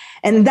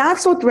 And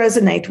that's what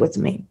resonates with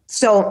me.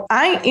 So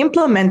I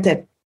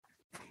implemented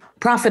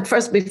profit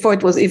first before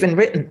it was even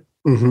written.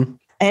 Mm-hmm.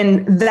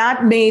 And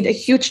that made a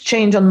huge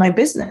change on my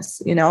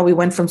business. We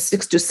went from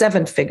 6 to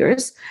 7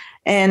 figures.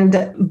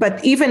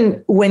 But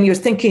even when you're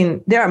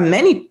thinking, there are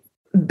many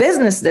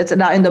businesses that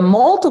are in the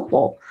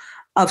multiple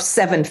of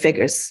 7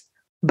 figures,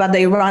 but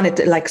they run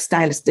it like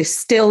stylists. They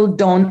still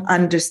don't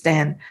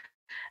understand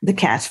the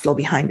cash flow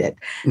behind it.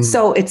 Mm.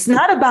 So it's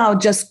not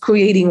about just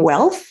creating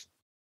wealth.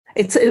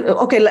 It's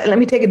okay. Let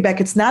me take it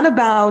back. It's not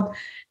about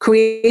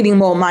creating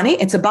more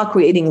money. It's about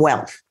creating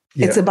wealth.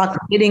 Yeah. It's about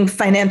creating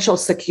financial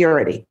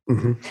security.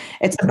 Mm-hmm.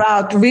 It's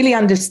about really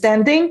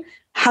understanding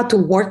how to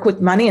work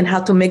with money and how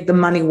to make the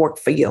money work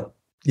for you.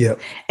 Yeah.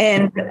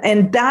 And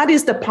that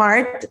is the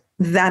part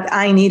that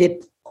I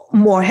needed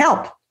more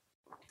help.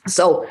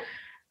 So,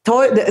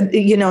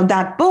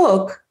 that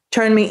book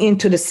turned me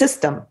into the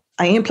system.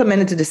 I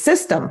implemented the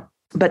system.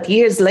 But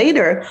years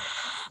later,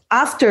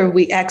 after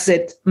we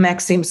exit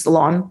Maxim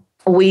Salon,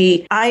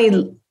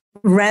 I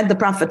read The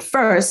Profit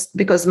First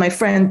because my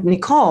friend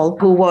Nicole,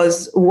 who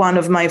was one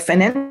of my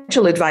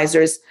financial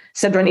advisors,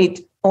 said,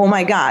 Ronit, oh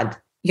my God,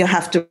 you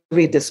have to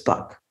read this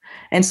book.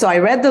 And so I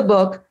read the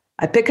book,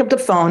 I picked up the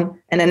phone,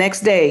 and the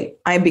next day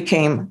I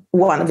became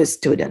one of his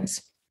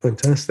students.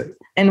 Fantastic.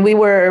 And we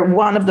were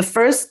one of the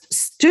first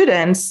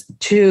students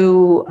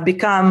to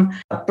become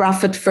a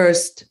Profit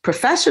First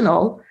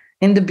professional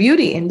in the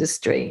beauty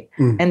industry.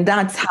 Mm. And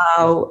that's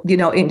how,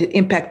 it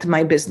impacted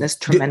my business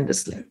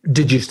tremendously.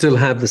 Did you still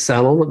have the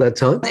salon at that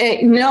time?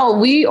 No,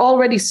 we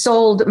already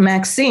sold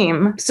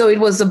Maxim. So it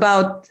was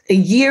about a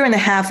year and a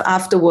half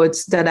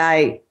afterwards that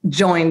I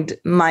joined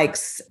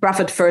Mike's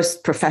Profit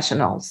First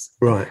Professionals.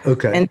 Right.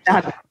 Okay. And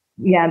that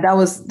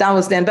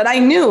was then. But I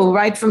knew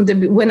right from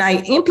when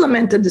I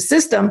implemented the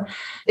system,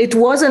 it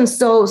wasn't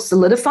so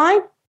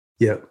solidified.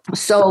 Yeah.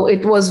 So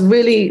it was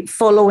really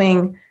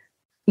following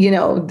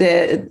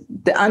the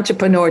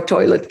entrepreneur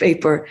toilet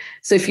paper.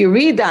 So if you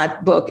read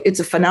that book, it's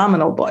a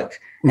phenomenal book.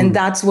 Mm. And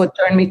that's what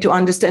turned me to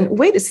understand,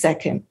 wait a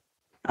second,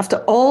 after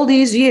all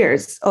these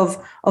years of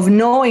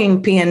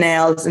knowing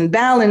P&Ls and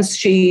balance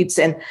sheets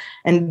and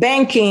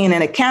banking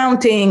and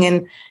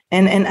accounting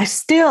and I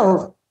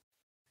still,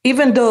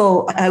 even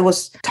though I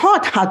was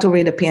taught how to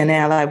read a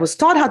P&L, I was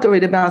taught how to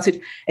read a balance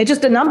sheet, it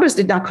just the numbers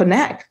did not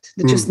connect.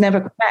 They just never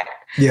connect.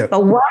 Yeah.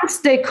 But once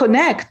they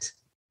connect,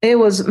 it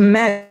was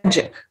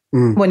magic.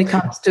 When it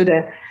comes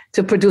to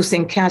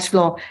producing cash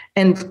flow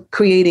and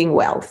creating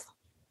wealth.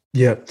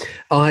 Yeah.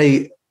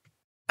 I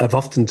have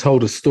often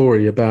told a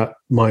story about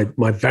my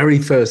very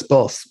first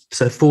boss.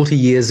 So 40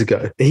 years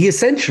ago, he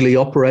essentially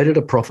operated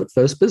a profit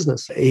first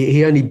business.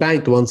 He only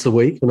banked once a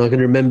week. And I can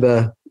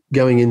remember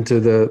going into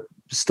the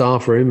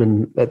staff room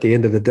and at the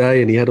end of the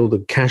day, and he had all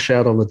the cash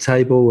out on the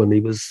table and he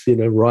was,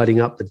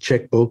 writing up the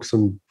checkbooks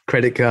and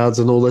credit cards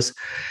and all this.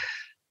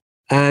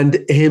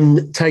 And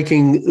him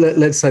taking,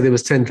 let's say there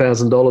was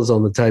 $10,000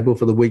 on the table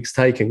for the week's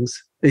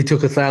takings. He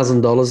took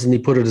 $1,000 and he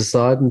put it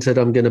aside and said,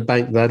 I'm going to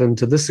bank that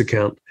into this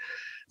account.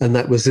 And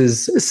that was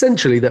his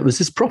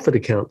profit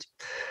account.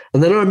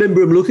 And then I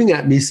remember him looking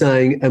at me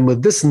saying, and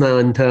with this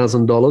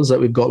 $9,000 that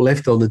we've got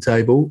left on the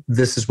table,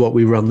 this is what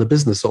we run the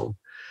business on.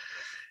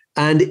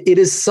 And it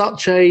is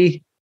such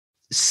a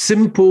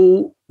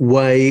simple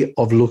way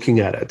of looking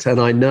at it. And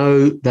I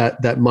know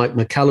that Mike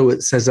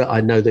Michalowicz says it.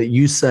 I know that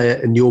you say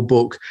it in your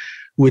book,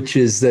 which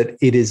is that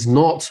it is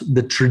not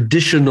the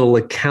traditional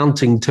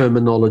accounting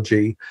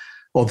terminology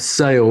of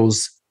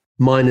sales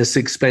minus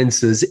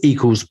expenses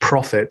equals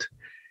profit.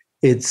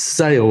 It's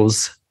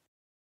sales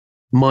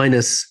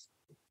minus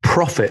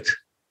profit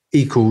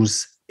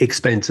equals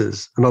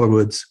expenses. In other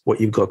words,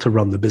 what you've got to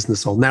run the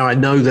business on. Now, I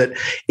know that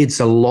it's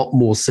a lot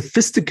more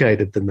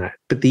sophisticated than that,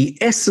 but the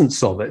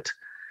essence of it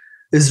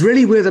is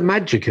really where the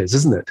magic is,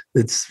 isn't it?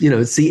 It's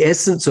the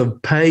essence of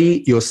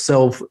pay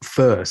yourself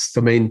first.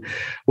 I mean,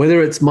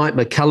 whether it's Mike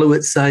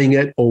Michalowicz saying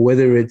it or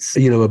whether it's,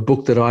 a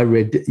book that I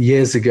read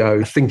years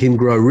ago, Think and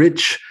Grow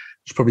Rich,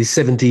 it's probably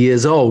 70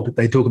 years old.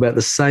 They talk about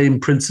the same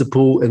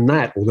principle in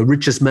that, or The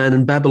Richest Man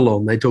in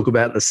Babylon. They talk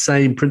about the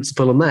same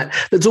principle in that.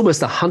 It's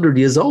almost 100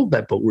 years old,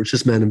 that book,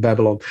 Richest Man in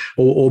Babylon.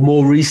 Or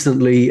more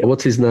recently,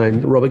 what's his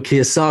name? Robert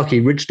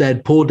Kiyosaki, Rich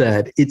Dad, Poor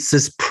Dad. It's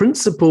this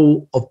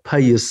principle of pay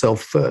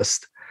yourself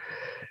first.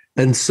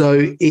 And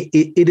so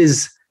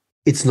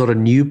it's not a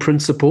new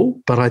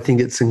principle, but I think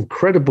it's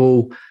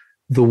incredible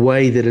the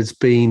way that it's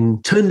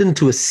been turned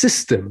into a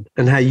system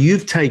and how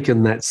you've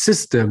taken that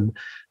system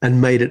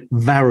and made it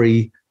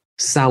very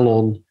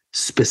salon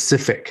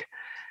specific.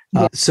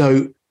 Let's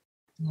talk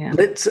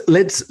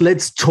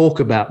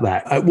about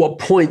that. At what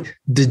point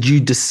did you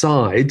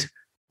decide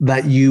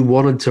that you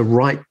wanted to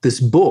write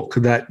this book?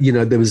 That,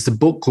 there was the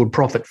book called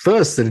Profit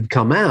First that had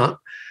come out.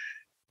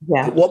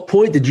 Yeah. At what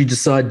point did you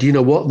decide, you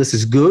know what, this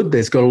is good.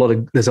 There's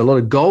a lot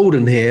of gold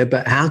in here,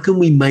 but how can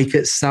we make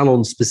it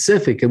salon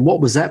specific? And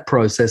what was that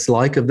process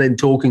like of then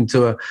talking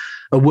to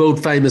a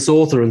world famous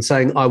author and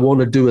saying, I want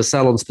to do a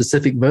salon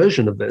specific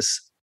version of this?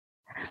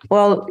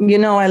 Well,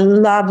 I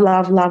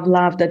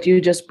love that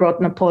you just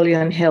brought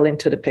Napoleon Hill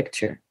into the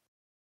picture,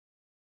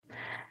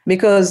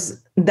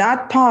 because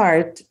that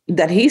part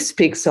that he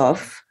speaks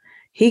of,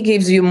 he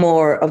gives you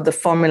more of the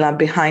formula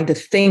behind the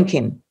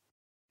thinking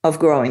of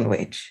growing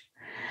rich.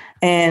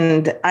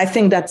 And I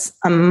think that's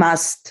a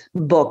must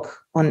book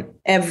on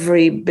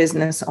every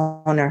business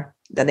owner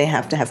that they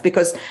have to have,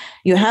 because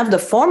you have the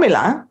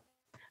formula,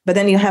 but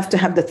then you have to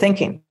have the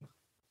thinking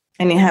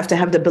and you have to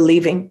have the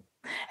believing.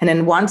 And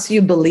then once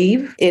you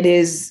believe, it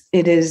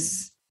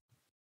is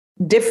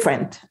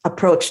different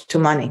approach to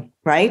money,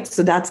 right?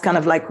 So that's kind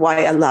of like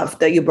why I love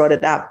that you brought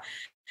it up.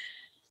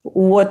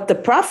 What the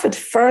profit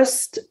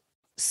first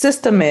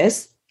system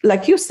is,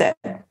 like you said,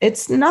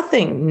 it's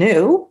nothing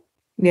new.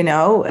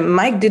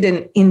 Mike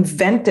didn't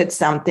invented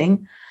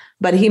something,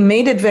 but he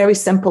made it very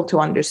simple to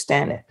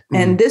understand it. Mm.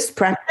 And this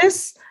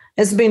practice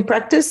has been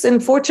practiced in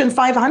Fortune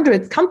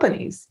 500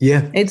 companies.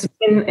 Yeah, it's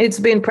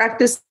been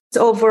practiced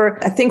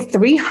over, I think,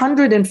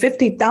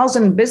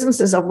 350,000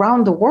 businesses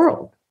around the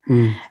world.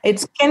 Mm.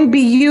 It can be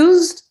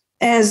used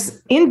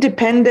as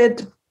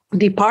independent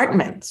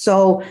department.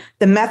 So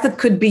the method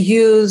could be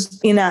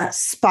used in a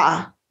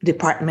spa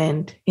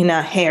department, in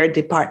a hair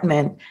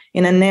department,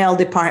 in a nail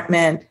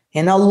department,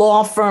 in a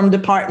law firm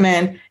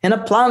department, in a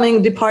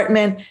plumbing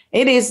department.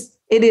 It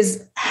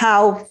is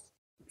how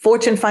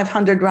Fortune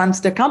 500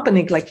 runs their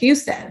company, like you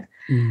said.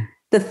 Mm.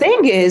 The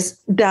thing is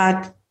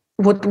that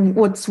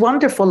what's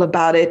wonderful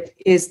about it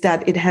is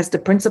that it has the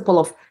principle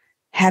of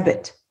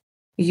habit,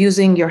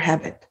 using your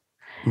habit.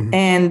 Mm-hmm.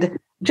 And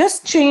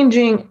just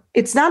changing,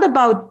 it's not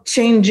about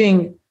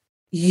changing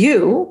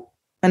you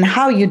and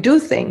how you do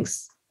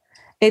things.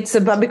 It's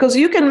about, because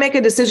you can make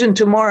a decision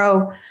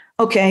tomorrow,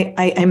 okay,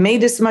 I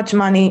made this much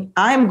money,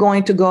 I'm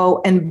going to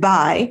go and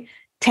buy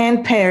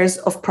 10 pairs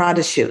of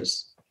Prada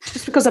shoes,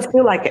 just because I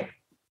feel like it,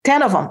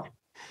 10 of them.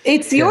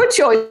 It's your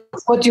choice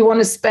what you want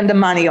to spend the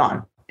money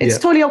on. It's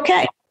totally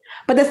okay.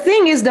 But the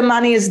thing is, the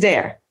money is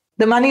there.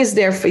 The money is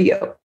there for you.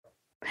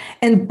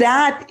 And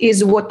that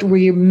is what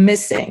we're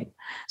missing.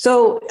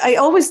 So I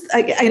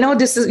know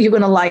you're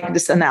going to like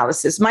this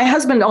analysis. My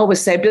husband always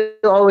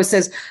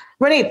says,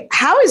 Ronit,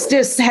 how is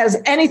this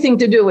has anything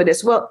to do with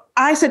this? Well,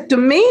 I said, to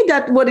me,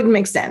 that wouldn't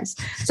make sense.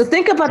 So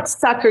think about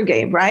soccer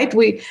game, right?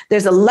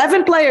 There's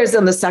 11 players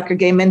in the soccer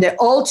game, and they're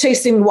all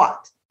chasing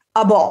what?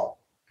 A ball.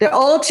 They're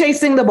all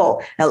chasing the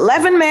ball.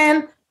 11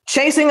 men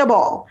chasing a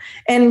ball.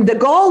 And the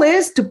goal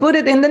is to put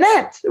it in the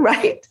net,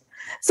 right?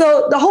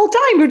 So the whole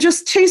time you're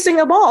just chasing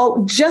a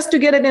ball just to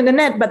get it in the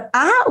net. But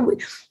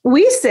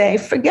we say,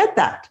 forget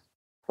that.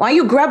 Why don't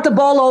you grab the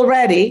ball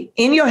already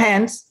in your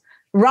hands,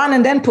 run,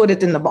 and then put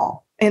it in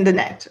the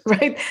net,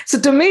 right? So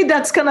to me,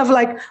 that's kind of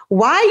like,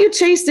 why are you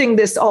chasing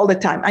this all the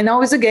time? I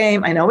know it's a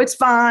game. I know it's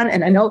fun.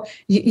 And I know,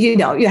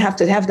 you have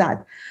to have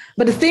that.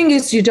 But the thing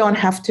is, you don't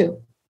have to.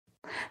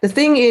 The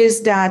thing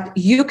is that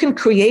you can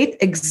create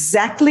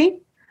exactly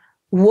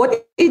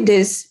what it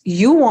is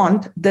you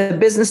want the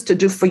business to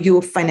do for you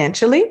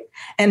financially,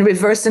 and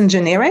reverse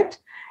engineer it,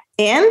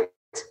 and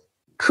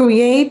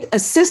create a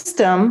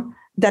system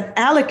that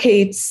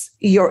allocates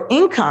your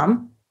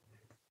income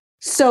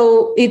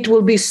so it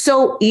will be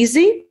so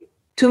easy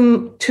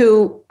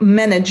to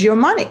manage your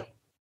money.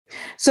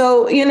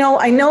 So,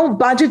 I know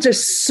budgets are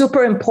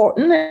super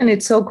important and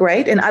it's so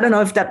great. And I don't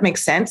know if that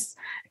makes sense,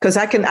 because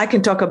I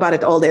can talk about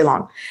it all day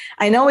long.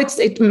 I know it's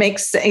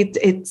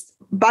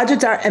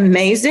budgets are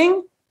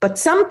amazing, but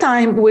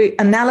sometimes we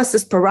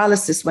analysis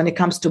paralysis when it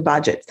comes to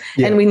budgets,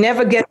 and we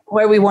never get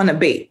where we want to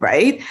be,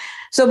 right?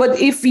 So, but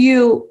if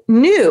you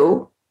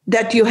knew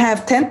that you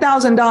have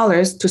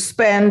 $10,000 to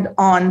spend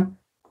on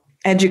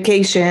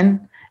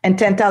education and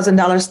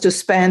 $10,000 to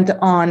spend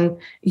on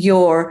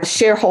your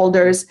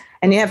shareholders,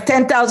 and you have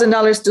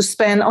 $10,000 to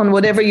spend on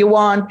whatever you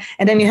want,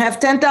 and then you have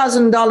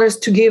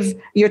 $10,000 to give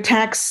your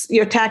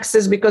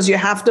taxes because you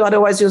have to,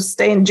 otherwise you'll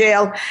stay in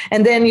jail,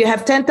 and then you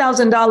have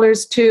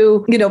 $10,000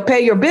 to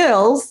pay your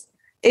bills.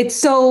 It's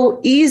so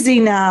easy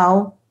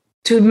now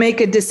to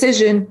make a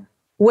decision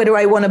whether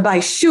I want to buy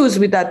shoes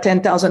with that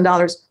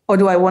 $10,000 or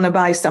do I want to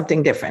buy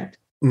something different.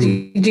 Do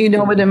you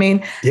know what I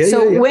mean?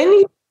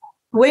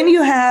 When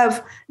you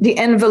have the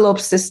envelope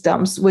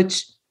systems,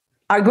 which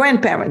our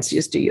grandparents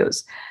used to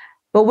use,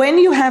 but when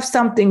you have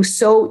something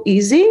so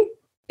easy,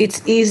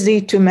 it's easy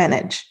to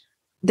manage.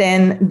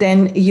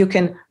 Then you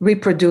can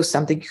reproduce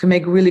something. You can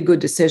make really good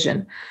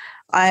decision.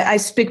 I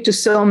speak to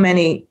so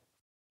many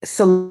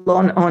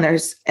salon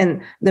owners,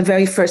 and the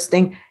very first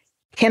thing,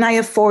 can I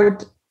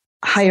afford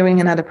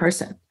hiring another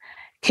person?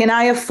 Can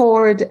I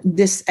afford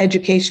this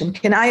education?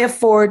 Can I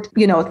afford,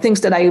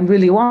 things that I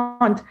really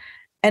want?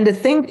 And the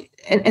thing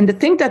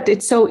that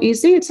it's so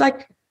easy, it's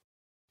like,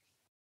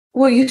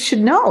 well, you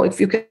should know if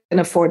you can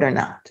afford or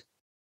not.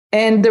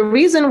 And the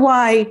reason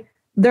why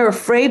they're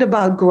afraid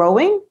about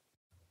growing,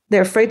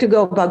 they're afraid to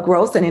go about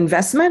growth and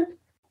investment,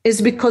 is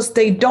because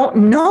they don't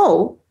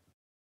know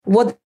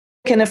what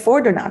they can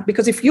afford or not.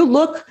 Because if you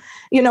look,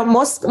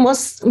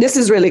 most, this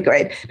is really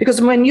great, because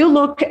when you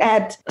look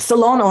at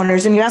salon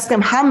owners and you ask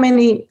them, how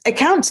many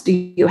accounts do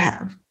you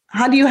have?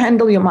 How do you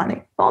handle your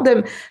money? Well,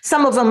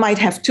 some of them might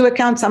have two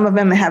accounts. Some of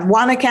them have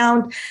one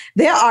account.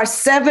 There are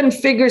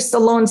 7-figure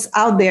salons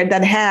out there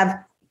that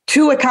have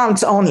two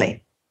accounts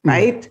only,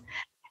 right?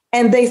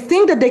 And they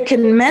think that they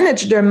can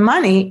manage their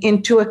money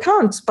in two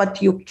accounts,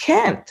 but you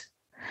can't.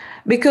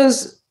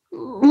 Because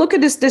look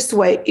at this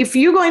way. If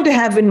you're going to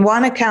have in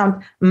one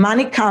account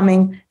money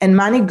coming and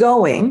money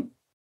going,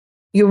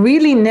 you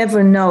really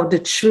never know the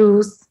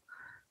truth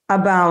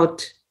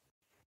about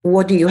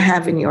what do you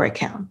have in your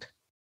account.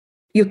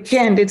 You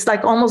can't. It's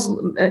like almost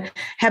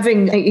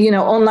having,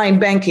 online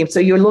banking. So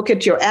you look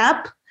at your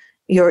app,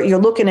 you're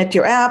looking at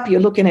your app, you're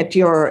looking at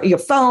your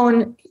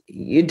phone,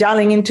 you're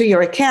dialing into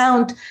your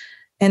account,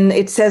 and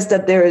it says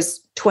that there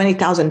is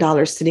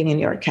 $20,000 sitting in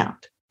your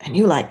account. And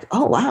you're like,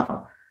 oh,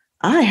 wow,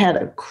 I had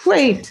a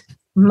great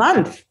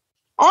month.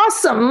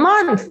 Awesome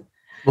month.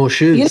 More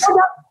shoes.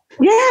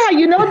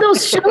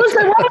 Those shoes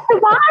I wanted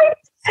to buy.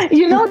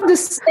 The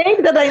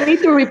snake that I need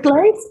to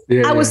replace.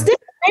 I was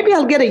thinking maybe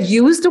I'll get a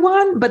used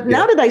one, but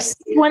now that I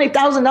see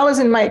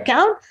 $20,000 in my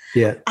account,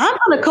 I'm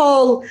going to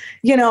call,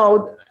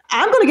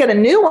 I'm going to get a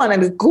new one,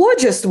 and a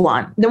gorgeous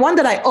one, the one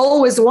that I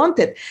always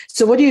wanted.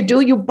 So what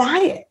do? You buy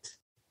it.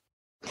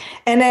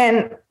 And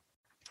then,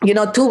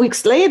 2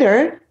 weeks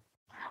later,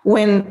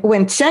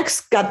 when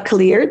checks got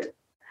cleared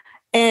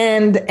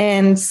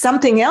and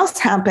something else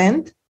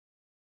happened,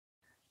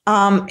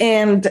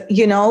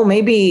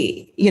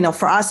 maybe,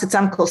 for us, it's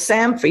Uncle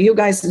Sam. For you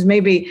guys, it's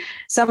maybe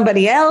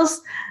somebody else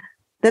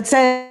that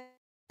says,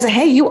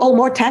 hey, you owe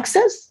more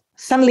taxes.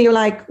 Suddenly you're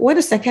like, wait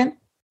a second,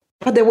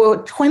 but there were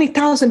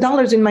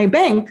 $20,000 in my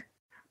bank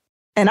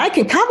and I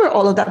can cover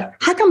all of that.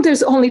 How come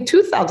there's only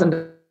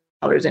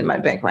 $2,000 in my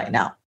bank right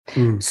now?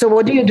 So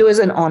what do you do as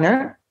an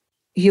owner?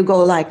 You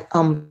go like,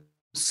 I'm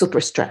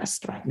super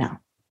stressed right now.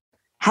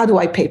 How do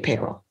I pay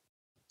payroll?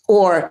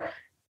 Or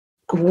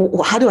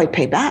how do I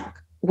pay back?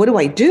 What do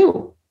I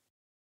do?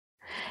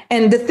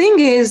 And the thing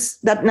is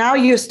that now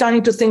you're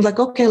starting to think like,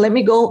 okay, let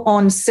me go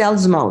on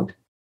sales mode.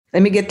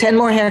 Let me get 10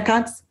 more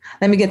haircuts.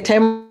 Let me get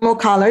 10 more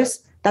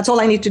colors. That's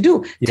all I need to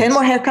do. Yes. 10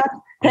 more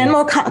haircuts,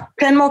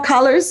 10 more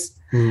colors.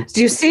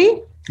 Do you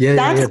see?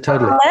 Yeah,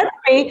 totally.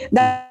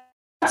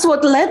 That's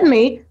what led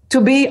me to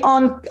be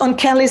on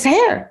Kelly's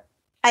hair.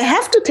 I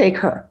have to take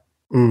her.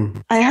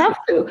 I have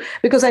to,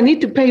 because I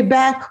need to pay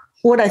back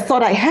what I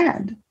thought I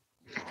had.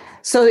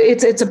 So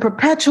it's a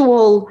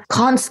perpetual,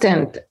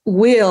 constant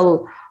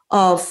wheel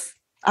of,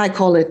 I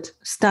call it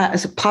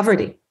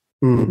poverty,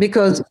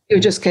 because you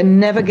just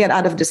can never get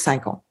out of this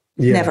cycle.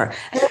 Never.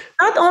 And it's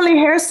not only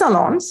hair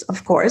salons,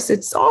 of course,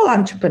 it's all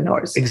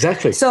entrepreneurs.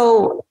 Exactly.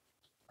 So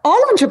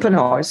all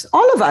entrepreneurs,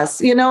 all of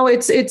us,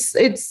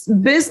 it's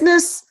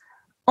business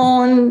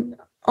owning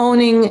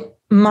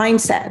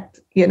mindset,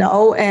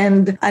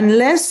 and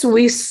unless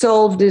we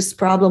solve this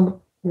problem,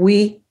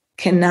 we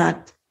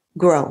cannot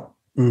grow.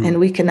 And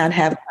we cannot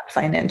have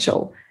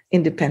financial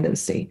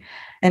independency.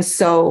 And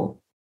so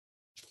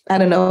I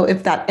don't know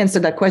if that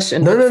answered that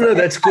question. No,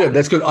 that's good.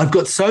 That's good. I've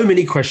got so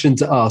many questions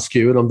to ask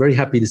you, and I'm very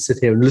happy to sit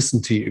here and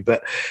listen to you.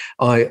 But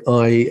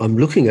I'm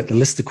looking at the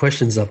list of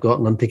questions I've got,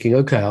 and I'm thinking,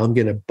 okay, I'm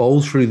going to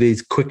bowl through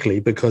these quickly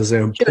because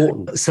they're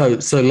important.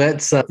 Sure. So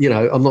let's,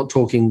 I'm not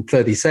talking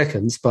 30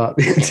 seconds, but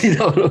you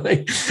know what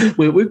I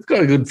mean? We've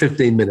got a good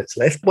 15 minutes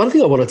left. One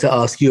thing I wanted to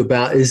ask you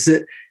about is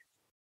that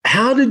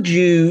how did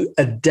you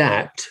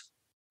adapt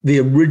the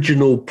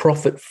original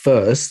Profit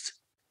First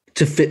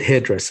to fit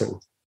hairdressing?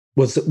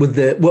 What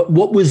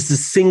was the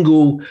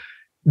single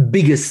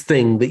biggest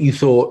thing that you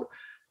thought,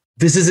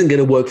 this isn't going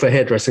to work for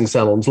hairdressing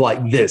salons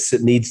like this?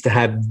 It needs to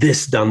have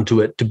this done to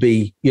it to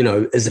be,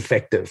 as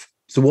effective.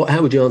 So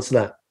how would you answer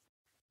that?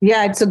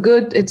 Yeah,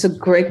 it's a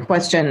great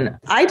question.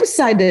 I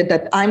decided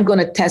that I'm going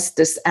to test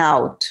this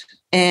out.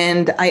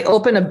 And I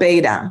opened a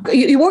beta.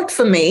 It worked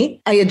for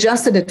me. I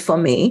adjusted it for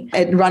me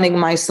at running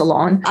my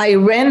salon. I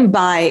ran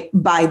by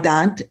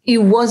that. It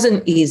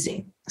wasn't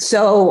easy.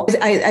 So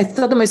I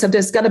thought to myself,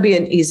 there's got to be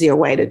an easier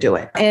way to do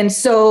it. And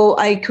so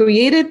I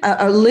created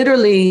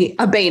literally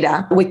a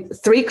beta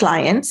with 3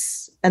 clients.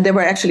 And there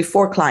were actually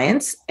 4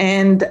 clients,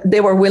 and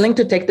they were willing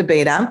to take the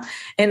beta.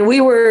 And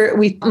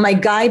my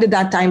guide at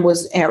that time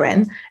was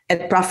Aaron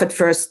at Profit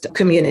First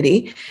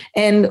Community.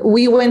 And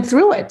we went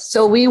through it.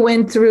 So we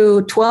went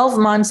through 12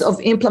 months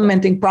of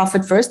implementing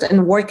Profit First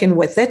and working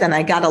with it. And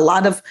I got a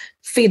lot of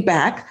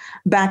feedback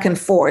back and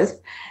forth.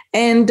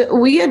 And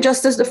we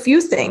adjusted a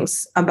few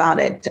things about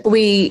it.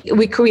 We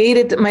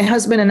created, my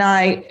husband and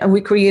I,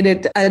 we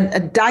created a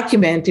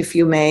document, if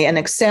you may, an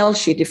Excel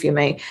sheet, if you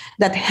may,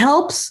 that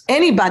helps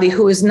anybody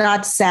who is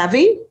not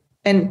savvy,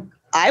 and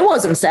I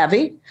wasn't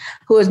savvy,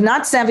 who is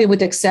not savvy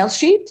with Excel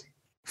sheet,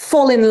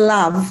 fall in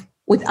love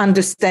with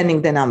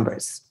understanding the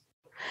numbers.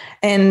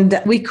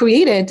 And we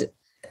created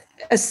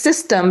a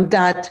system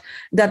that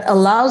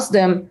allows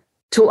them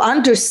to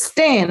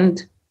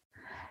understand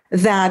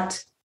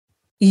that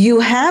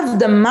you have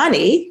the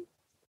money,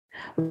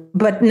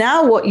 but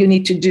now what you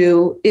need to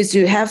do is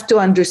you have to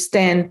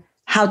understand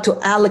how to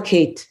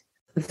allocate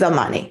the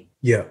money.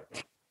 Yeah.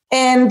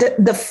 And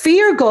the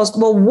fear goes,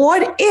 well,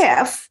 what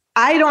if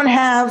I don't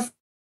have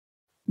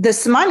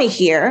this money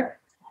here,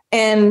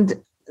 and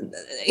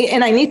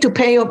I need to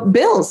pay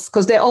bills,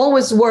 because they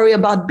always worry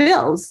about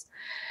bills.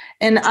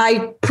 And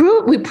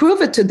we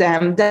prove it to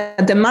them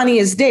that the money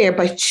is there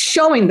by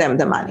showing them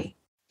the money,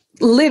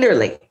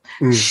 literally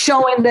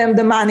showing them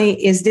the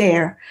money is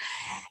there.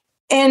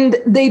 And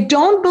they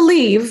don't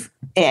believe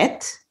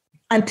it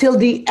until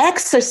they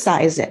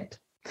exercise it.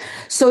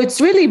 So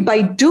it's really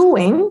by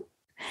doing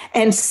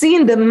and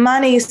seeing the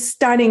money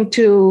starting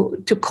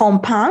to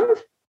compound,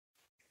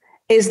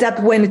 is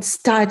that when it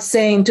starts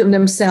saying to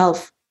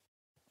themselves,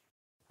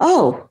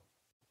 oh,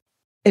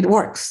 it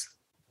works.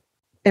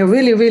 It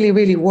really, really,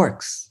 really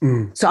works.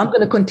 So I'm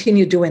going to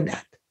continue doing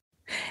that.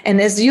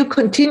 And as you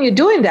continue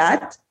doing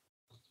that,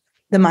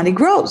 the money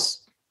grows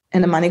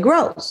and the money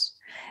grows.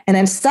 And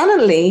then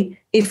suddenly,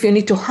 if you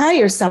need to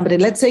hire somebody,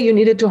 let's say you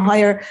needed to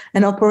hire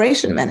an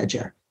operation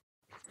manager.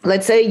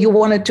 Let's say you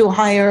wanted to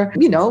hire,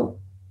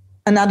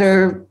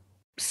 another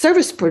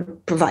service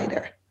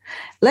provider.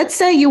 Let's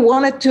say you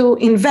wanted to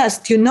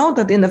invest. You know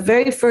that in the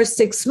very first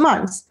 6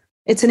 months,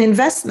 it's an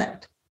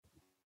investment.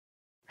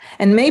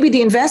 And maybe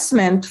the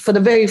investment for the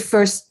very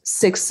first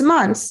 6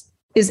 months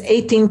is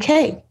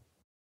 $18K.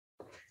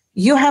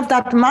 You have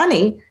that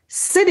money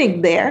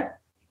sitting there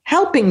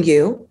helping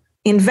you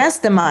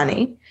invest the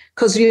money,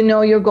 because you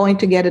know you're going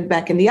to get it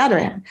back in the other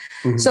end.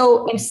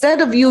 So instead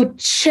of you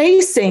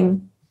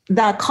chasing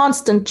that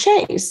constant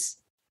chase,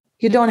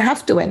 you don't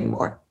have to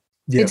anymore.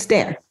 It's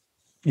there,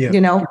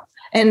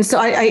 And so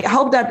I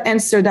hope that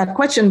answered that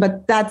question,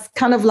 but that's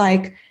kind of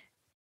like,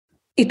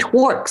 it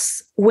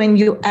works when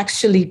you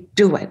actually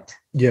do it.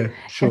 Yeah,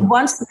 sure. And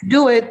once you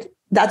do it,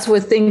 that's where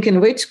Think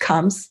and Rich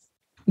comes.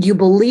 You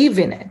believe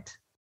in it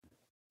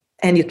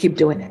and you keep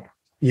doing it.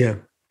 Yeah.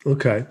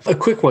 Okay. A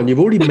quick one. You've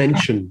already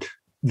mentioned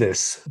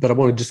this, but I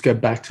want to just go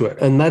back to it.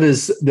 And that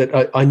is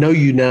that I know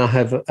you now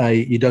have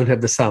you don't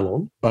have the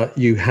salon, but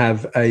you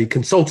have a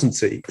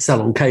consultancy,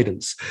 Salon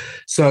Cadence.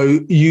 So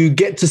you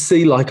get to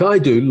see, like I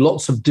do,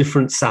 lots of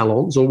different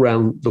salons all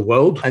around the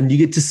world, and you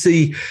get to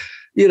see,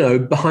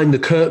 behind the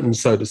curtain,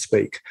 so to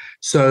speak.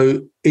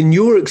 So in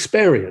your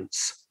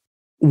experience,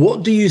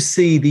 what do you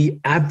see the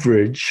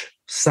average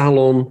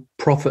salon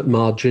profit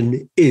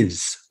margin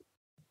is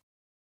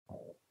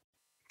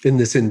in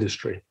this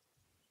industry?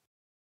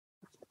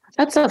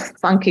 That's a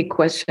funky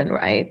question,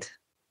 right?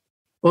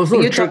 Well, it's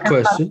not a trick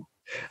question.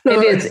 No,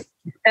 it is.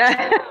 No.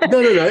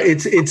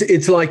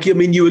 It's like,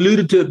 you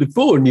alluded to it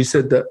before, and you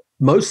said that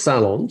most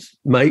salons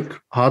make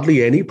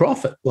hardly any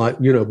profit, like,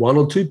 1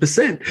 or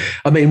 2%.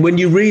 I mean, when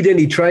you read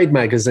any trade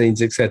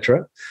magazines,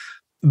 etc.,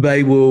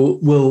 they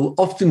will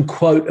often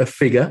quote a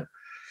figure.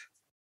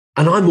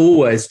 And I'm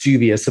always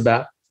dubious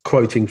about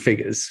quoting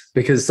figures,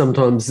 because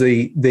sometimes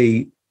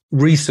the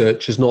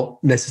research is not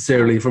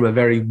necessarily from a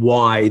very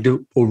wide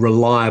or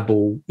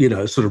reliable,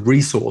 sort of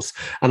resource.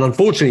 And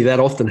unfortunately, that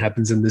often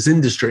happens in this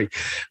industry.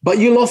 But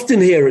you'll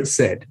often hear it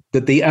said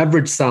that the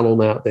average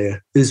salon out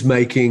there is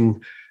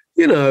making,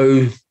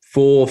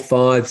 4,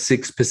 5,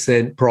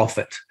 6%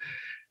 profit.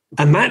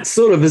 And that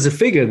sort of is a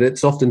figure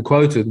that's often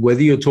quoted,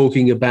 whether you're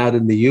talking about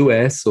in the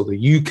US or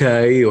the UK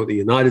or the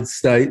United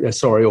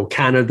States, or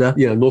Canada,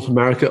 North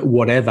America,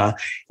 whatever,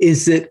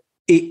 is that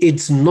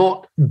it's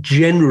not,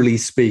 generally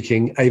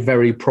speaking, a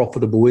very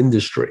profitable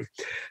industry.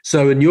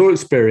 So in your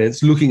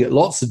experience, looking at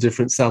lots of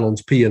different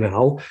salons,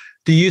 P&L,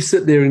 do you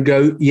sit there and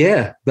go,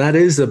 yeah, that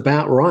is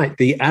about right.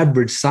 The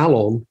average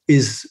salon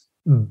is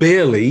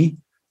barely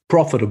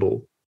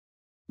profitable.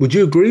 Would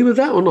you agree with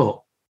that or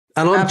not?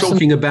 And I'm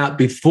talking about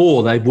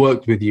before they've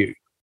worked with you.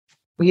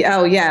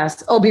 Oh,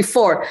 yes. Oh,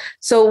 before.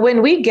 So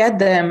when we get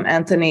them,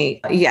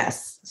 Anthony,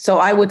 yes. So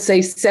I would say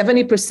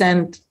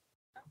 70%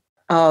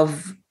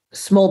 of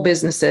small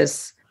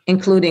businesses,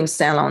 including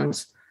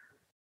salons,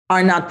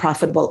 are not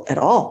profitable at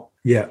all.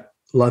 Yeah.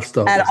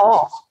 Lifestyle. At business.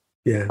 all.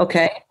 Yeah.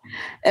 Okay.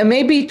 And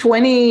maybe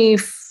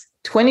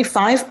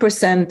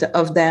 25%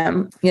 of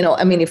them,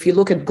 if you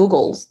look at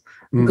Google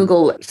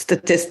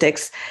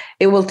statistics,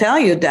 it will tell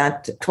you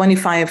that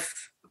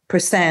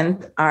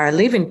 25% are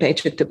living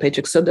paycheck to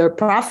paycheck. So their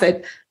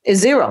profit is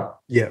zero.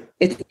 Yeah.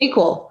 It's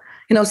equal.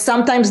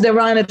 Sometimes they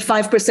run at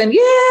 5%.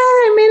 Yeah,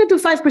 I made it to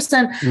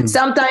 5%.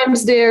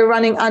 Sometimes they're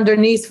running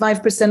underneath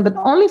 5%, but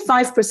only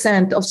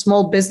 5% of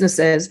small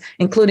businesses,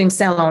 including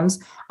salons,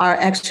 are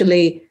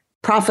actually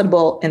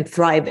profitable and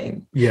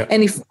thriving. Yeah.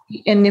 And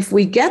if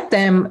we get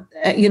them,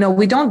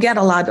 we don't get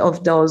a lot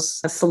of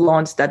those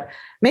salons that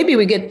maybe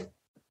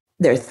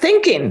they're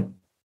thinking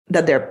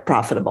that they're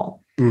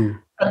profitable.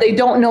 But they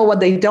don't know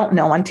what they don't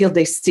know until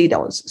they see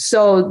those.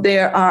 So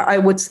there are, I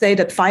would say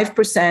that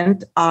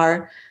 5%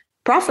 are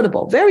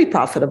profitable, very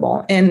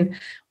profitable. And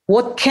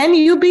what can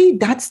you be?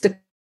 That's the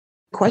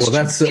question.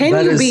 Well, that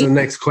is the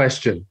next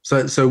question.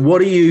 So what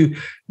do you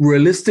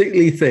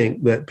realistically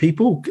think that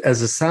people,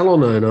 as a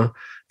salon owner,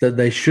 that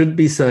they should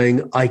be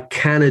saying, I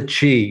can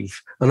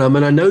achieve? And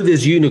I know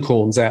there's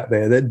unicorns out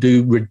there that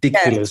do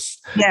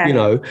ridiculous,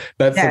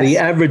 but for the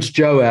average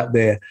Joe out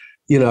there,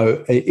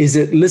 Is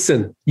it,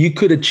 listen, you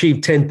could achieve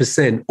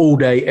 10% all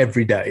day,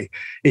 every day,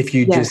 if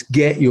you just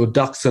get your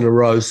ducks in a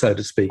row, so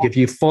to speak. If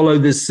you follow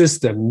this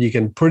system, you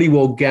can pretty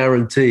well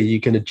guarantee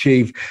you can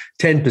achieve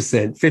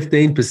 10%,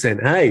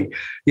 15%. Hey,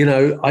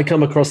 I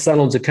come across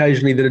salons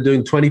occasionally that are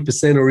doing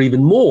 20% or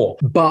even more,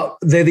 but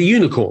they're the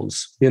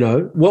unicorns.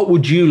 What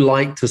would you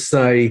like to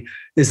say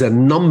is a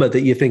number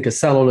that you think a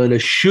salon owner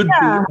should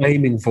be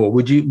aiming for?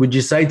 Would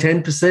you say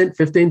 10%,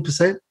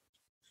 15%?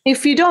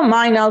 If you don't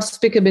mind, I'll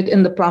speak a bit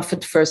in the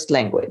profit first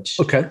language.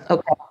 Okay.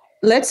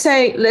 Let's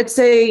say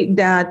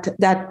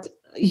that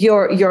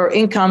your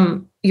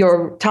income,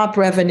 your top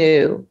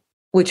revenue,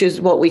 which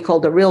is what we call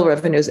the real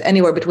revenue, is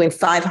anywhere between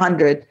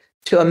 $500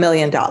 to $1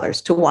 million to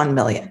 $1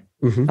 million.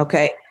 Mm-hmm.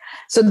 Okay.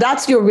 So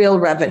that's your real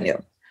revenue.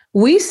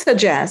 We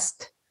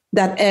suggest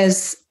that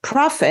as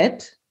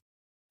profit,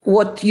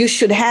 what you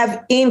should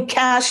have in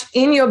cash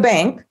in your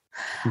bank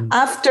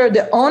after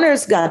the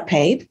owners got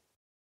paid,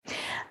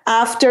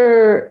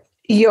 after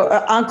your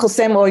Uncle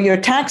Sam or your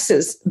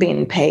taxes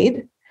being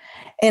paid,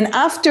 and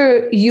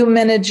after you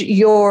manage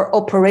your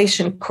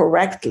operation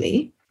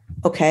correctly,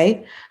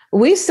 okay,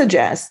 we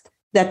suggest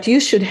that you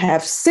should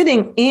have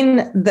sitting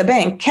in the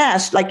bank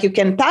cash, like you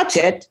can touch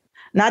it,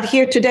 not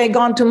here today,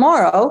 gone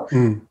tomorrow,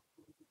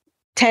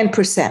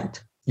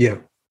 10%. Yeah.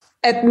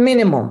 At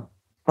minimum,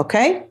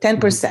 okay?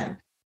 10%.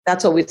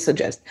 That's what we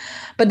suggest.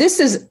 But this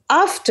is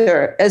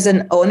after, as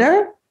an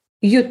owner,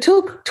 you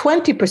took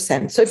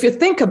 20%. So if you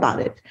think about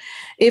it,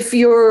 if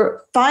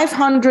you're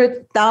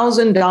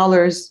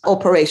 $500,000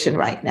 operation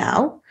right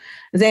now,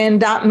 then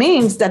that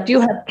means that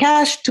you have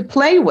cash to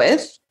play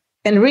with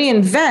and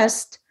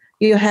reinvest.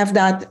 You have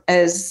that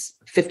as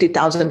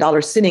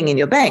 $50,000 sitting in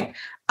your bank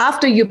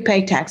after you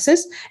pay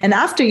taxes and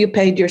after you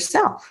paid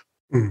yourself.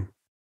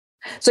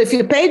 So if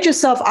you paid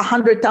yourself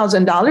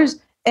 $100,000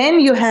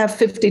 and you have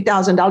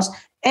 $50,000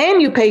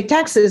 and you pay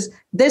taxes,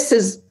 this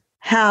is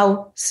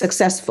how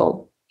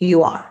successful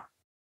you are.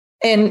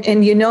 And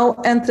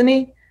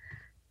Anthony,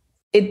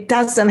 it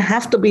doesn't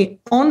have to be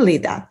only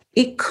that.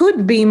 It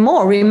could be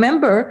more.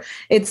 Remember,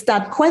 it's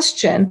that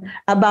question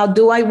about,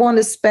 do I want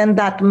to spend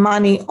that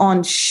money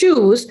on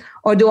shoes,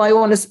 or do I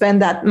want to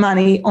spend that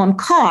money on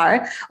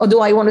car, or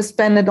do I want to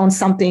spend it on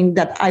something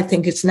that I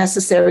think is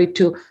necessary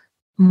to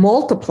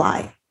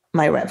multiply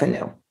my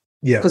revenue?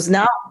 Yeah. Because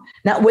now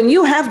when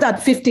you have that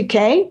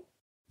 50K,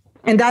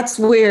 and that's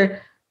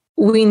where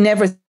we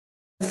never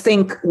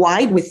think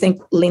wide, we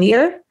think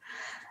linear.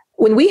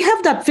 When we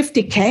have that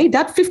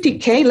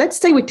 50K, let's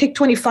say we take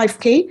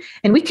 25K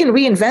and we can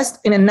reinvest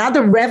in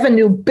another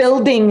revenue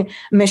building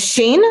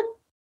machine.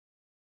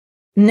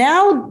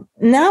 Now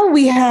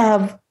we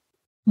have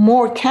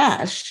more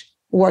cash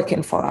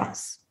working for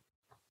us.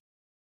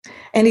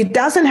 And it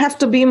doesn't have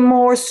to be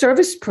more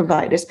service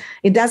providers.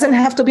 It doesn't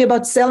have to be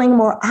about selling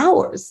more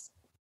hours.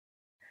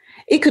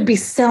 It could be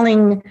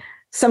selling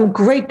some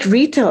great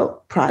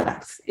retail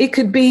products. It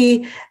could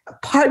be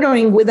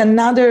partnering with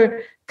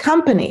another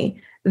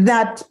company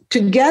that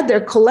together,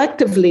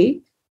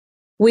 collectively,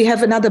 we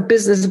have another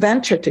business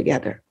venture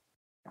together.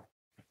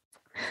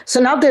 So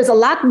now there's a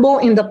lot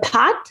more in the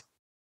pot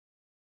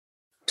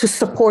to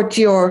support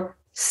your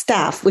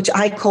staff, which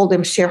I call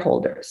them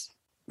shareholders.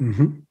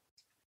 Mm-hmm.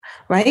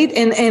 Right?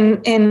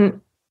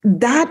 And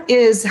that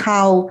is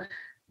how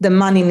the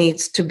money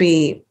needs to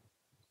be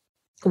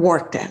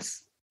worked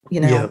as,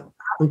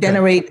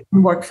 generate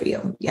work for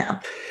you. Yeah.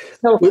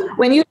 So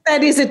when you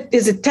said, is it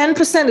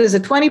 10%? Is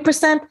it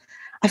 20%?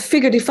 I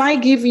figured if I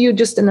give you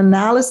just an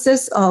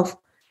analysis of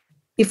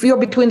if you're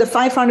between the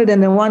 500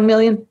 and the 1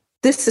 million,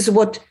 this is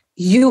what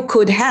you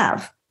could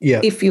have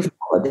if you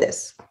follow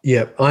this.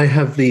 Yeah. I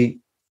have the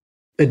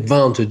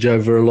advantage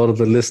over a lot of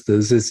the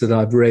listeners is that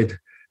I've read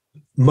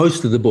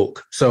most of the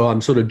book. So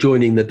I'm sort of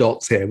joining the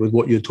dots here with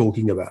what you're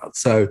talking about.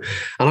 So,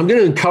 and I'm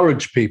going to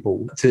encourage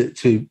people to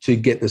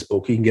get this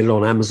book. You can get it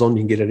on Amazon.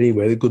 You can get it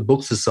anywhere. The good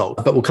books are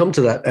sold. But we'll come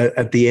to that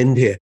at the end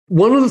here.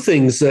 One of the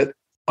things that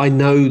I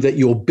know that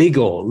you're big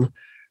on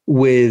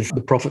with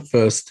the Profit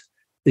First,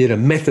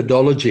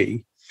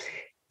 methodology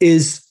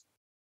is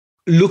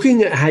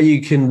looking at how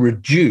you can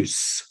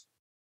reduce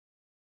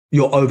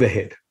your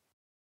overhead,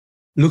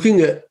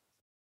 looking at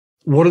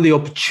what are the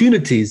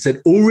opportunities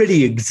that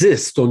already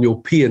exist on your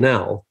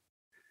P&L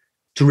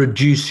to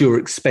reduce your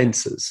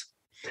expenses.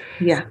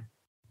 Yeah.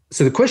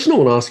 So the question I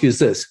want to ask you is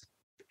this.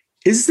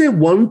 Is there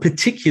one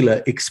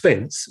particular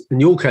expense, in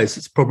your case,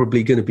 it's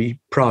probably going to be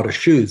Prada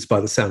shoes by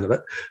the sound of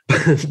it,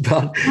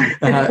 but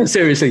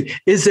seriously,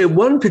 is there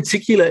one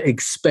particular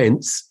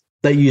expense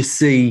that you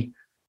see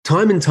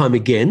time and time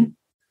again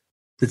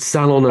that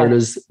salon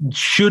owners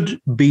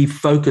should be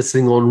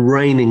focusing on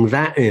reining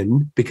that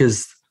in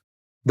because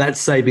that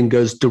saving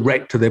goes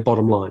direct to their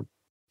bottom line?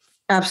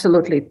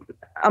 Absolutely.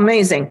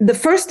 Amazing. The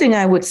first thing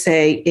I would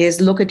say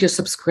is look at your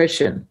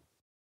subscription,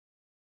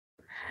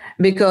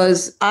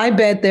 because I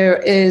bet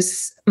there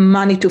is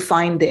money to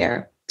find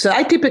there. So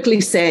I typically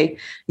say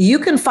you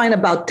can find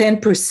about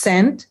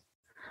 10%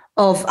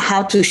 of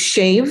how to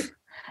shave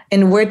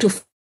and where to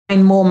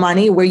find more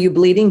money, where you're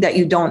bleeding that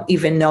you don't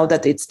even know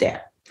that it's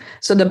there.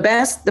 So the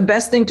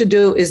best thing to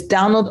do is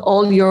download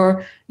all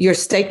your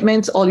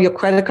statements, all your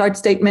credit card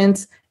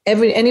statements,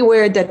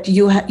 anywhere that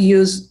you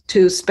use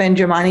to spend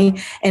your money,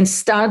 and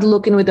start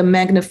looking with a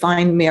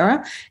magnifying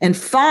mirror and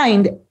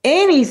find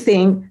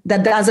anything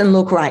that doesn't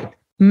look right.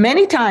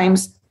 Many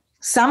times,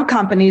 some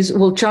companies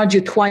will charge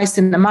you twice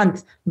in a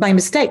month by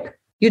mistake.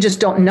 You just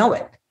don't know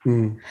it.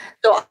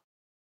 So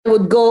I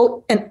would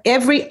go and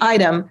every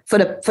item for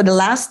the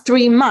last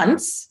 3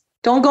 months.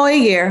 Don't go a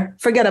year,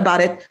 forget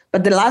about it.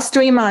 But the last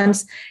 3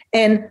 months,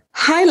 and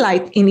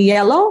highlight in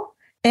yellow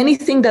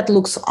anything that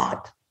looks odd.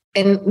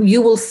 And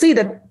you will see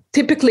that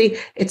typically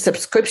it's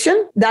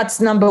subscription.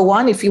 That's number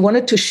one. If you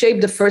wanted to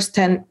shave the first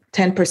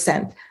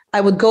 10%,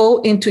 I would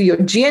go into your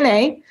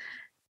G&A,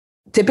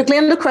 typically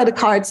on the credit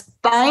cards,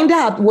 find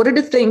out what are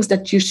the things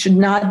that you should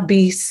not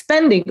be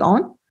spending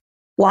on.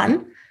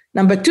 One.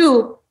 Number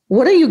two,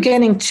 what are you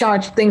getting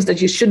charged, things that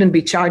you shouldn't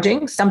be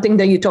charging, something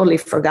that you totally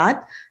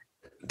forgot.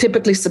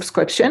 Typically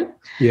subscription.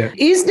 Yeah.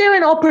 Is there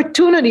an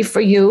opportunity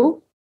for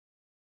you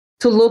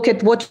to look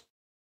at what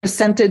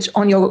percentage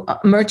on your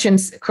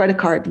merchants' credit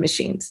card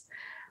machines?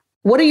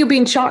 What are you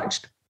being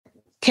charged?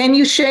 Can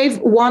you shave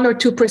 1 or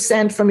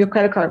 2% from your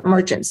credit card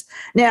merchants?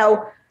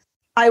 Now,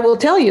 I will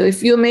tell you,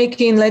 if you're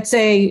making, let's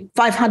say,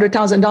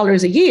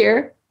 $500,000 a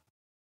year,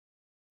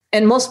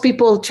 and most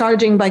people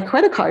charging by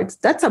credit cards,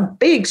 that's a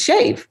big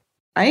shave,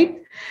 right?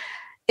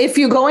 If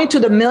you go into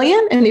the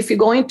million, and if you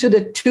go into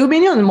the 2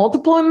 million and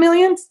multiple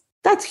millions,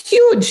 that's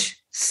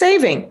huge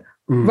saving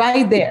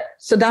right there.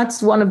 So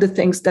that's one of the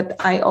things that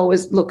I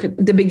always look at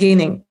the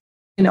beginning,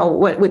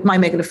 with my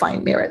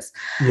magnifying mirrors.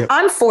 Yep.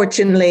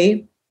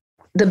 Unfortunately,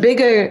 the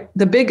bigger,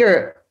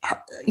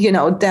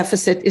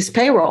 deficit is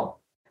payroll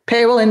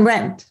and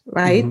rent,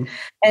 right? Mm-hmm.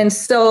 And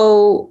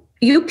so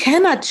you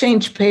cannot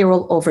change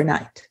payroll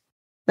overnight.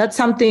 That's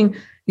something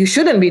you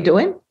shouldn't be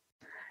doing.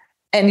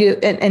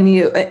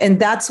 And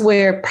that's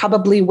where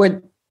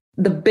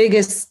the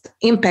biggest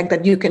impact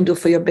that you can do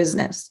for your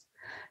business.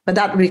 But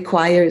that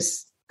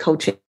requires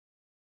coaching.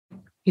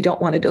 You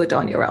don't want to do it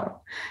on your own.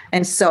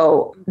 And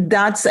so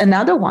that's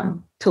another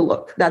one to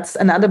look. That's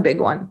another big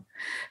one.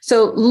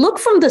 So look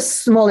from the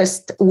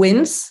smallest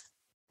wins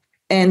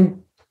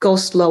and go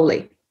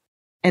slowly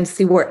and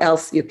see where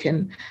else you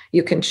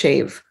can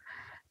shave.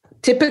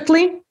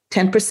 Typically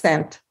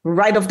 10%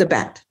 right off the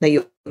bat that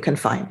you can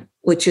find,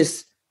 which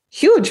is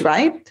huge,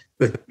 right?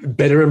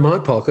 Better in my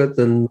pocket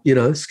than,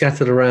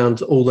 scattered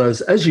around all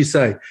those, as you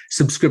say,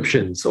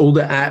 subscriptions, all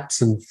the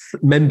apps and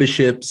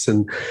memberships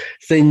and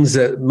things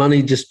that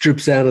money just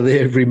drips out of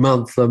there every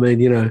month. I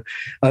mean,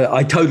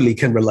 I totally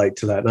can relate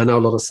to that. And I know a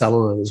lot of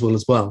salon owners will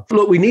as well.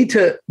 Look, we need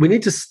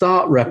to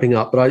start wrapping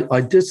up, but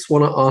I just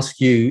want to ask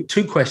you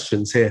 2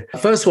 questions here.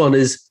 First one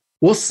is,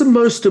 what's the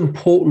most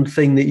important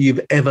thing that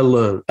you've ever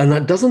learned? And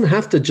that doesn't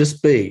have to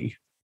just be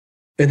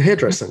in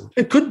hairdressing.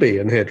 It could be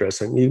in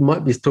hairdressing. You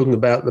might be talking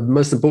about the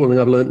most important thing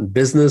I've learned in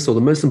business, or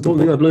the most important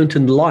thing I've learned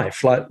in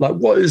life. Like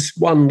what is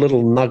one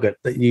little nugget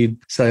that you'd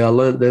say, I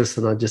learned this,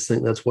 and I just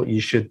think that's what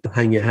you should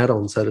hang your hat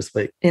on, so to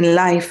speak? In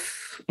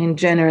life, in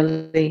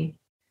generally,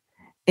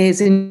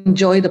 is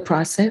enjoy the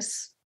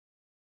process.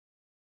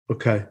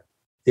 Okay.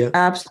 Yeah.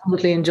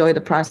 Absolutely enjoy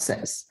the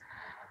process.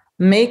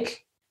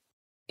 Make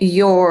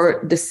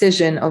your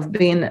decision of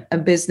being a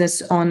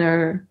business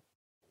owner,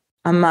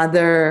 a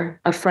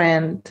mother, a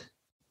friend,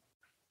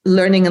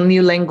 learning a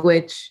new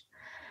language,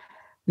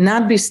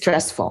 not be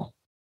stressful.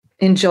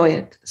 Enjoy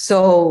it.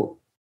 So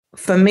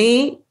for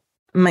me,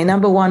 my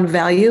number one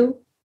value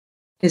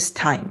is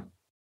time.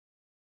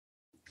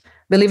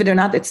 Believe it or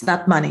not, it's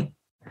not money.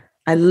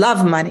 I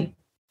love money,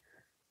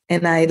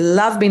 and I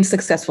love being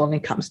successful when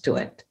it comes to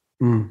it.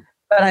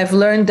 But I've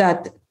learned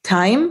that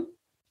time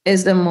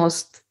is the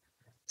most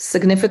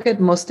significant,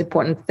 most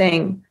important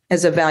thing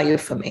as a value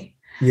for me.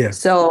 Yeah.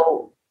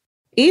 So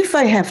if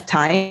I have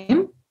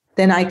time,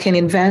 then I can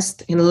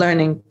invest in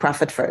learning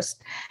profit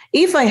first.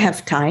 If I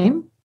have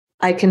time,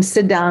 I can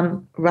sit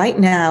down right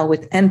now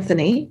with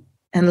Anthony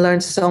and learn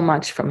so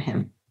much from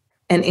him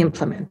and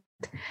implement.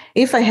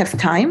 If I have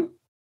time,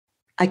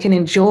 I can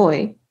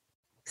enjoy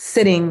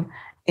sitting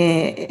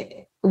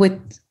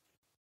with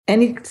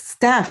any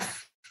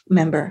staff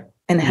member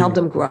and help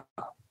them grow.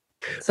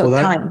 So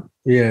time.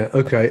 Yeah.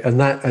 Okay. And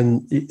that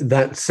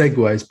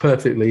segues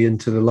perfectly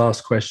into the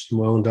last question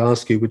I wanted to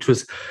ask you, which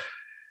was,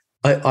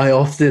 I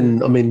often,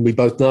 we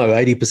both know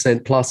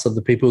 80% plus of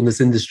the people in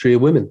this industry are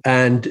women.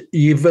 And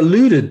you've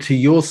alluded to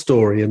your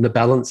story and the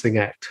balancing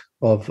act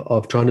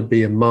of trying to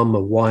be a mum,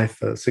 a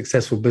wife, a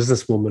successful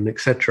businesswoman,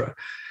 etc.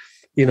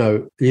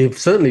 You've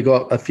certainly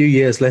got a few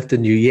years left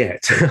in you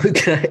yet.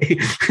 Okay.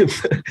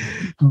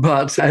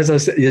 But as I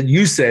said,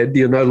 you said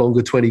you're no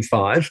longer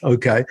 25.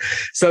 Okay.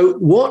 So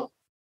what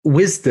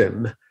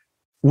wisdom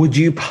would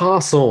you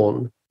pass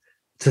on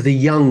to the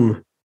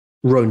young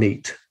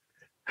Ronit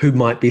who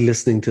might be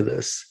listening to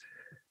this,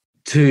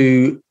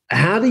 to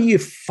how do you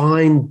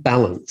find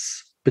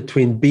balance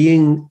between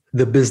being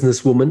the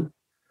businesswoman,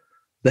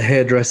 the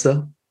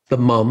hairdresser, the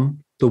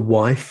mum, the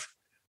wife,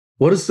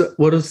 What is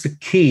the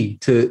key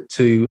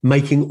to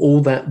making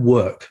all that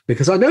work?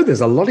 Because I know there's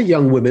a lot of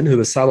young women who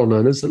are salon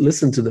owners that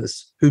listen to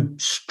this who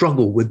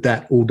struggle with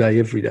that all day,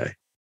 every day.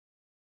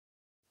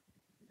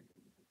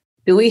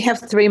 Do we have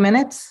 3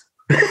 minutes?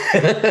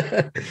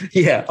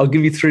 Yeah, I'll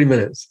give you 3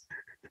 minutes.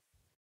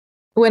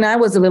 When I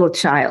was a little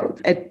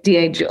child, at the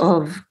age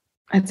of,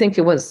 I think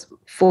it was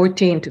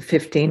 14 to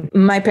 15,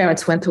 my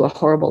parents went through a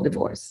horrible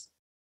divorce.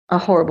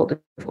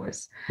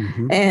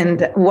 Mm-hmm.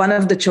 And one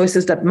of the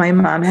choices that my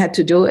mom had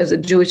to do as a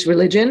Jewish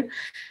religion,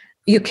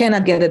 you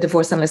cannot get a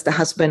divorce unless the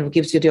husband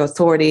gives you the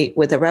authority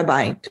with a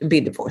rabbi to be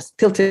divorced,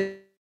 till today,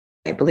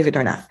 believe it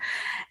or not.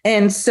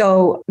 And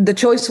so the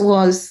choice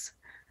was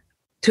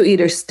to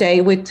either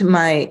stay with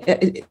my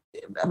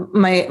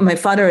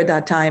father at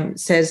that time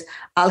says,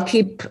 I'll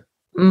keep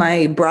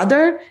my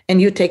brother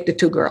and you take the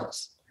 2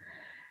 girls.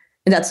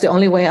 And that's the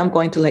only way I'm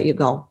going to let you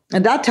go.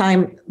 At that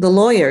time, the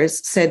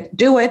lawyers said,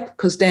 do it,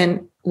 because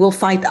then we'll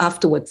fight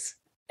afterwards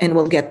and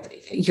we'll get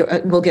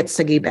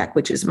Sagi back,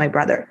 which is my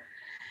brother.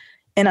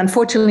 And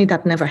unfortunately,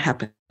 that never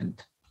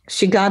happened.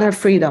 She got her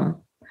freedom,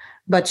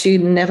 but she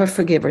never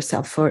forgave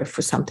herself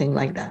for something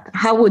like that.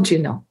 How would you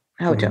know?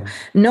 How would you know?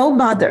 No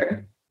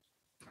mother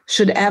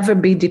should ever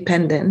be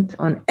dependent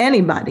on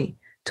anybody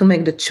to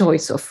make the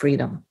choice of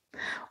freedom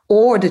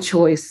or the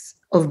choice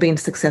of being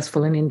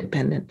successful and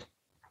independent.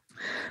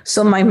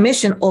 So my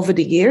mission over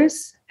the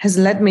years has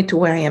led me to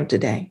where I am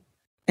today.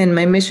 And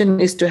my mission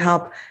is to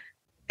help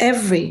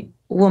every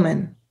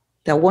woman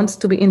that wants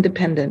to be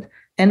independent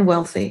and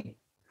wealthy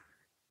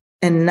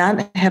and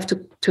not have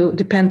to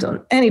depend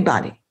on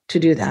anybody to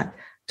do that,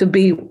 to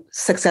be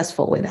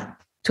successful with that,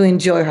 to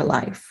enjoy her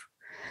life.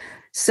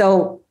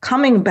 So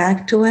coming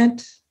back to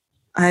it,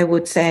 I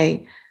would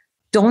say,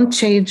 don't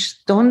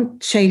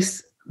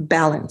chase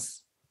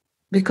balance,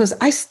 because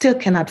I still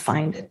cannot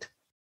find it.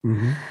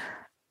 Mm-hmm.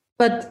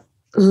 But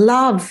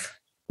love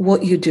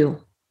what you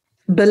do.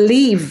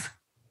 Believe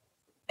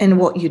in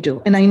what you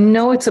do. And I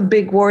know it's a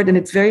big word and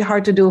it's very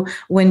hard to do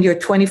when you're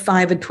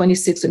 25 and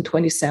 26 and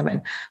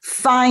 27.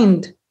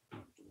 Find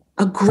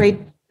a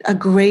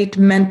great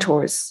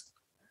mentors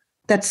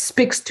that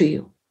speaks to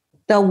you,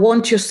 that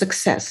want your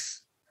success.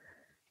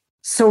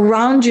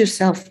 Surround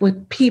yourself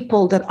with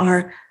people that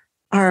are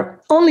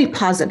only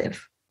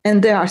positive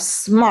and they are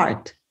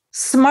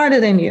smarter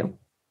than you.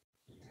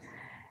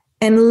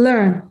 And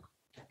learn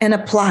and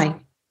apply,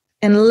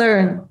 and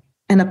learn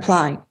and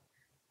apply.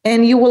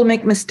 And you will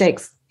make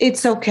mistakes.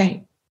 It's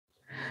okay.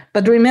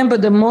 But remember,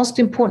 the most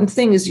important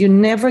thing is you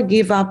never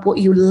give up what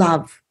you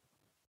love.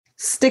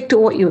 Stick to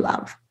what you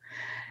love.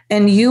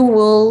 And you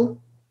will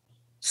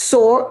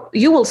soar.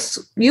 You will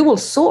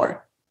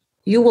soar.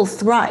 You will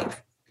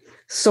thrive.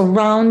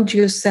 Surround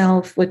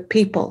yourself with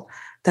people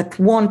that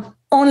want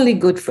only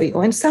good for you.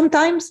 And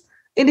sometimes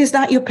it is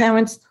not your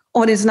parents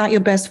or it is not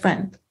your best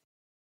friend.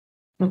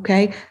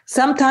 Okay?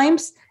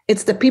 Sometimes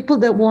it's the people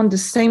that want the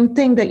same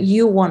thing that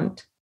you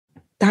want.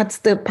 That's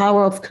the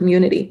power of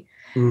community.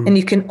 And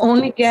you can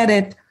only get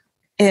it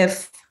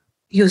if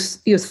you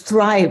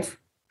thrive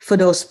for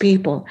those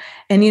people.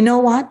 And you know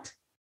what?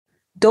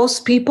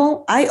 Those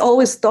people, I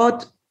always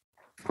thought,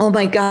 oh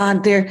my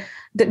God,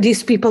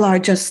 these people are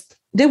just,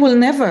 they will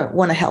never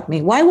want to help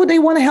me. Why would they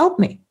want to help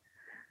me?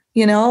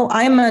 You know,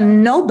 I'm a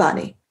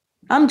nobody.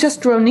 I'm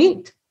just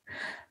Ronit.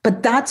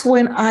 But that's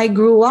when I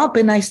grew up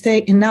and I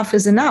say, enough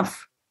is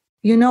enough.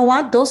 You know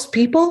what? Those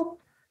people,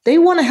 they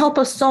want to help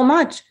us so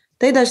much.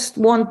 They just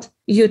want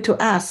you to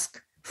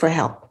ask for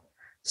help.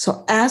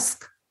 So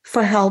ask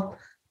for help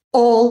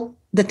all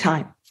the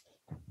time.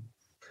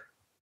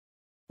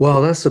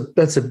 Well,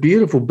 that's a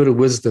beautiful bit of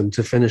wisdom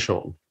to finish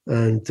on.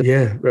 And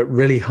yeah,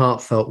 really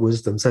heartfelt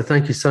wisdom. So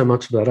thank you so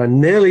much for that. I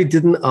nearly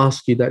didn't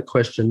ask you that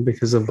question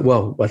because I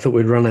thought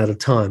we'd run out of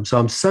time. So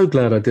I'm so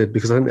glad I did,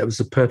 because I think that was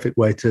the perfect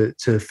way to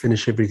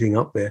finish everything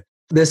up there.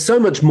 There's so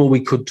much more we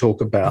could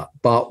talk about,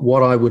 but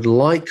what I would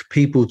like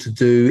people to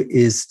do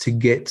is to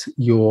get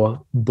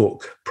your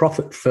book,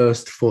 Profit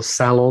First for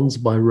Salons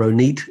by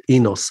Ronit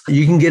Enos.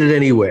 You can get it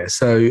anywhere.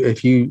 So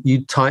if you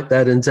type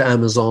that into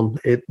Amazon,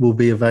 it will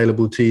be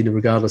available to you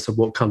regardless of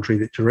what country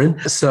that you're in.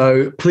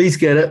 So please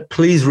get it.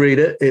 Please read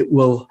it. It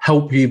will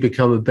help you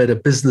become a better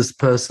business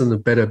person, a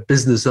better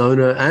business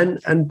owner,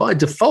 and by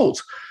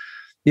default,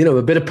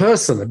 a better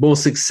person, a more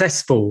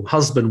successful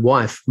husband,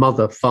 wife,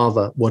 mother,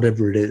 father,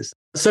 whatever it is.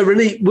 So,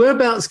 Ronit,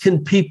 whereabouts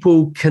can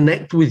people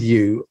connect with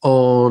you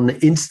on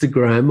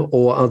Instagram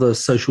or other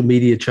social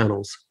media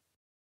channels?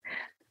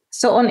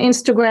 So on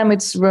Instagram,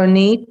 it's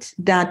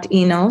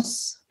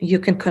ronit.enos. You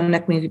can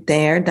connect me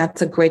there.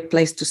 That's a great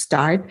place to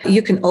start.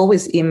 You can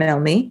always email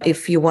me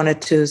if you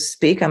wanted to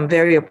speak. I'm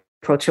very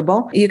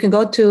approachable. You can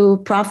go to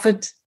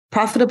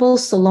Profitable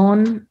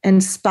Salon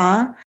and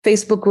Spa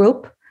Facebook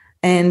group.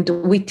 And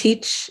we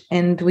teach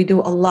and we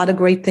do a lot of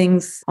great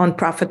things on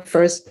Profit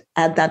First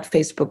at that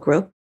Facebook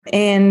group.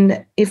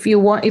 And if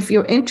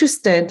you're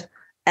interested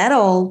at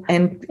all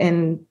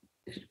in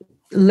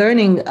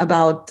learning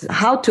about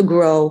how to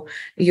grow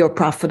your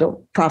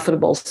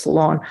profitable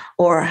salon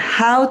or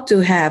how to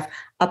have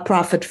a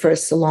Profit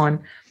First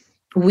salon,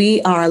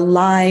 We are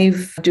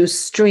live, do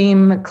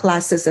stream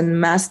classes and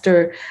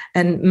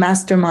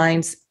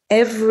masterminds.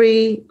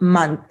 Every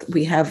month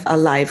we have a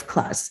live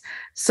class.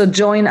 So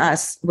join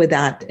us with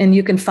that. And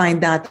you can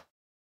find that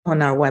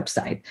on our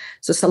website.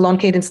 So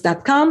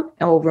saloncadence.com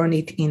or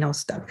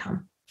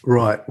ronitenos.com.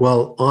 Right.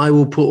 Well, I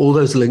will put all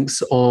those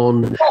links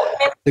on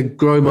the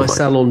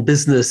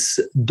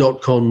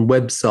growmysalonbusiness.com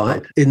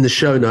website in the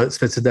show notes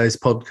for today's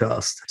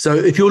podcast. So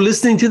if you're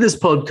listening to this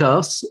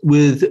podcast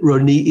with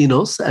Ronit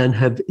Enos and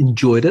have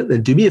enjoyed it,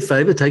 then do me a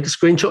favor, take a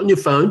screenshot on your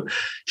phone,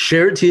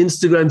 share it to your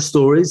Instagram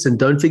stories, and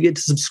don't forget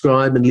to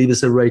subscribe and leave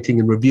us a rating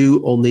and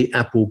review on the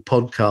Apple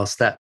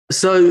Podcast app.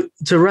 So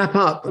to wrap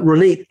up,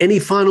 Ronit, any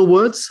final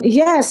words?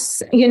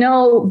 Yes.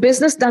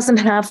 Business doesn't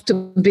have to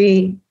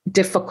be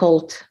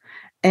difficult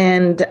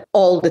and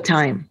all the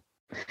time.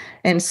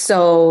 And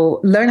so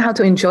learn how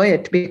to enjoy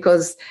it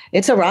because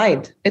it's a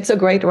ride. It's a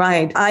great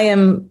ride. I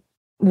am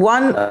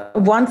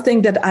one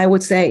thing that I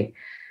would say,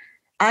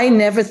 I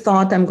never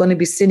thought I'm going to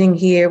be sitting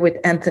here with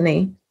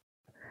Anthony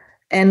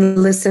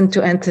and listen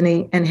to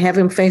Anthony and have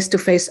him face to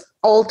face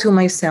all to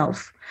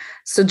myself.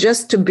 So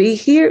just to be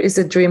here is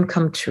a dream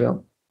come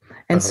true.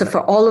 And so for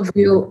all of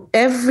you,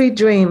 every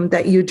dream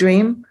that you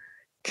dream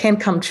can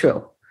come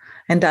true.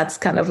 And that's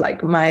kind of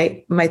like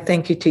my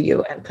thank you to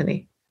you,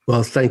 Anthony.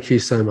 Well, thank you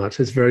so much.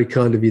 It's very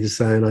kind of you to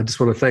say. And I just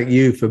want to thank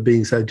you for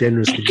being so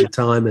generous with your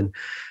time and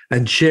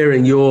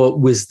sharing your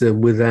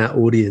wisdom with our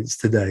audience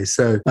today.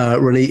 So,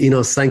 Ronit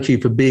Enos, thank you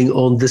for being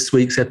on this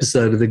week's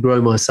episode of the Grow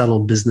My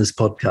Salon Business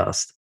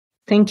podcast.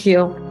 Thank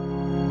you.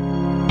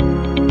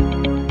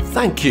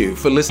 Thank you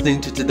for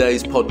listening to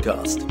today's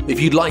podcast. If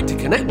you'd like to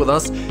connect with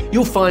us,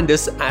 you'll find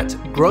us at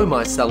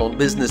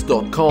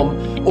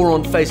growmysalonbusiness.com or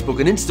on Facebook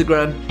and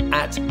Instagram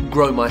at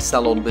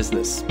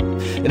growmysalonbusiness.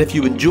 And if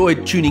you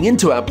enjoyed tuning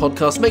into our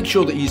podcast, make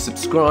sure that you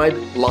subscribe,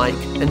 like,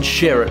 and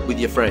share it with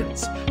your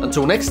friends.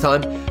 Until next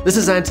time, this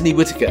is Anthony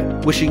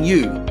Whitaker wishing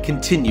you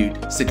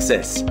continued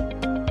success.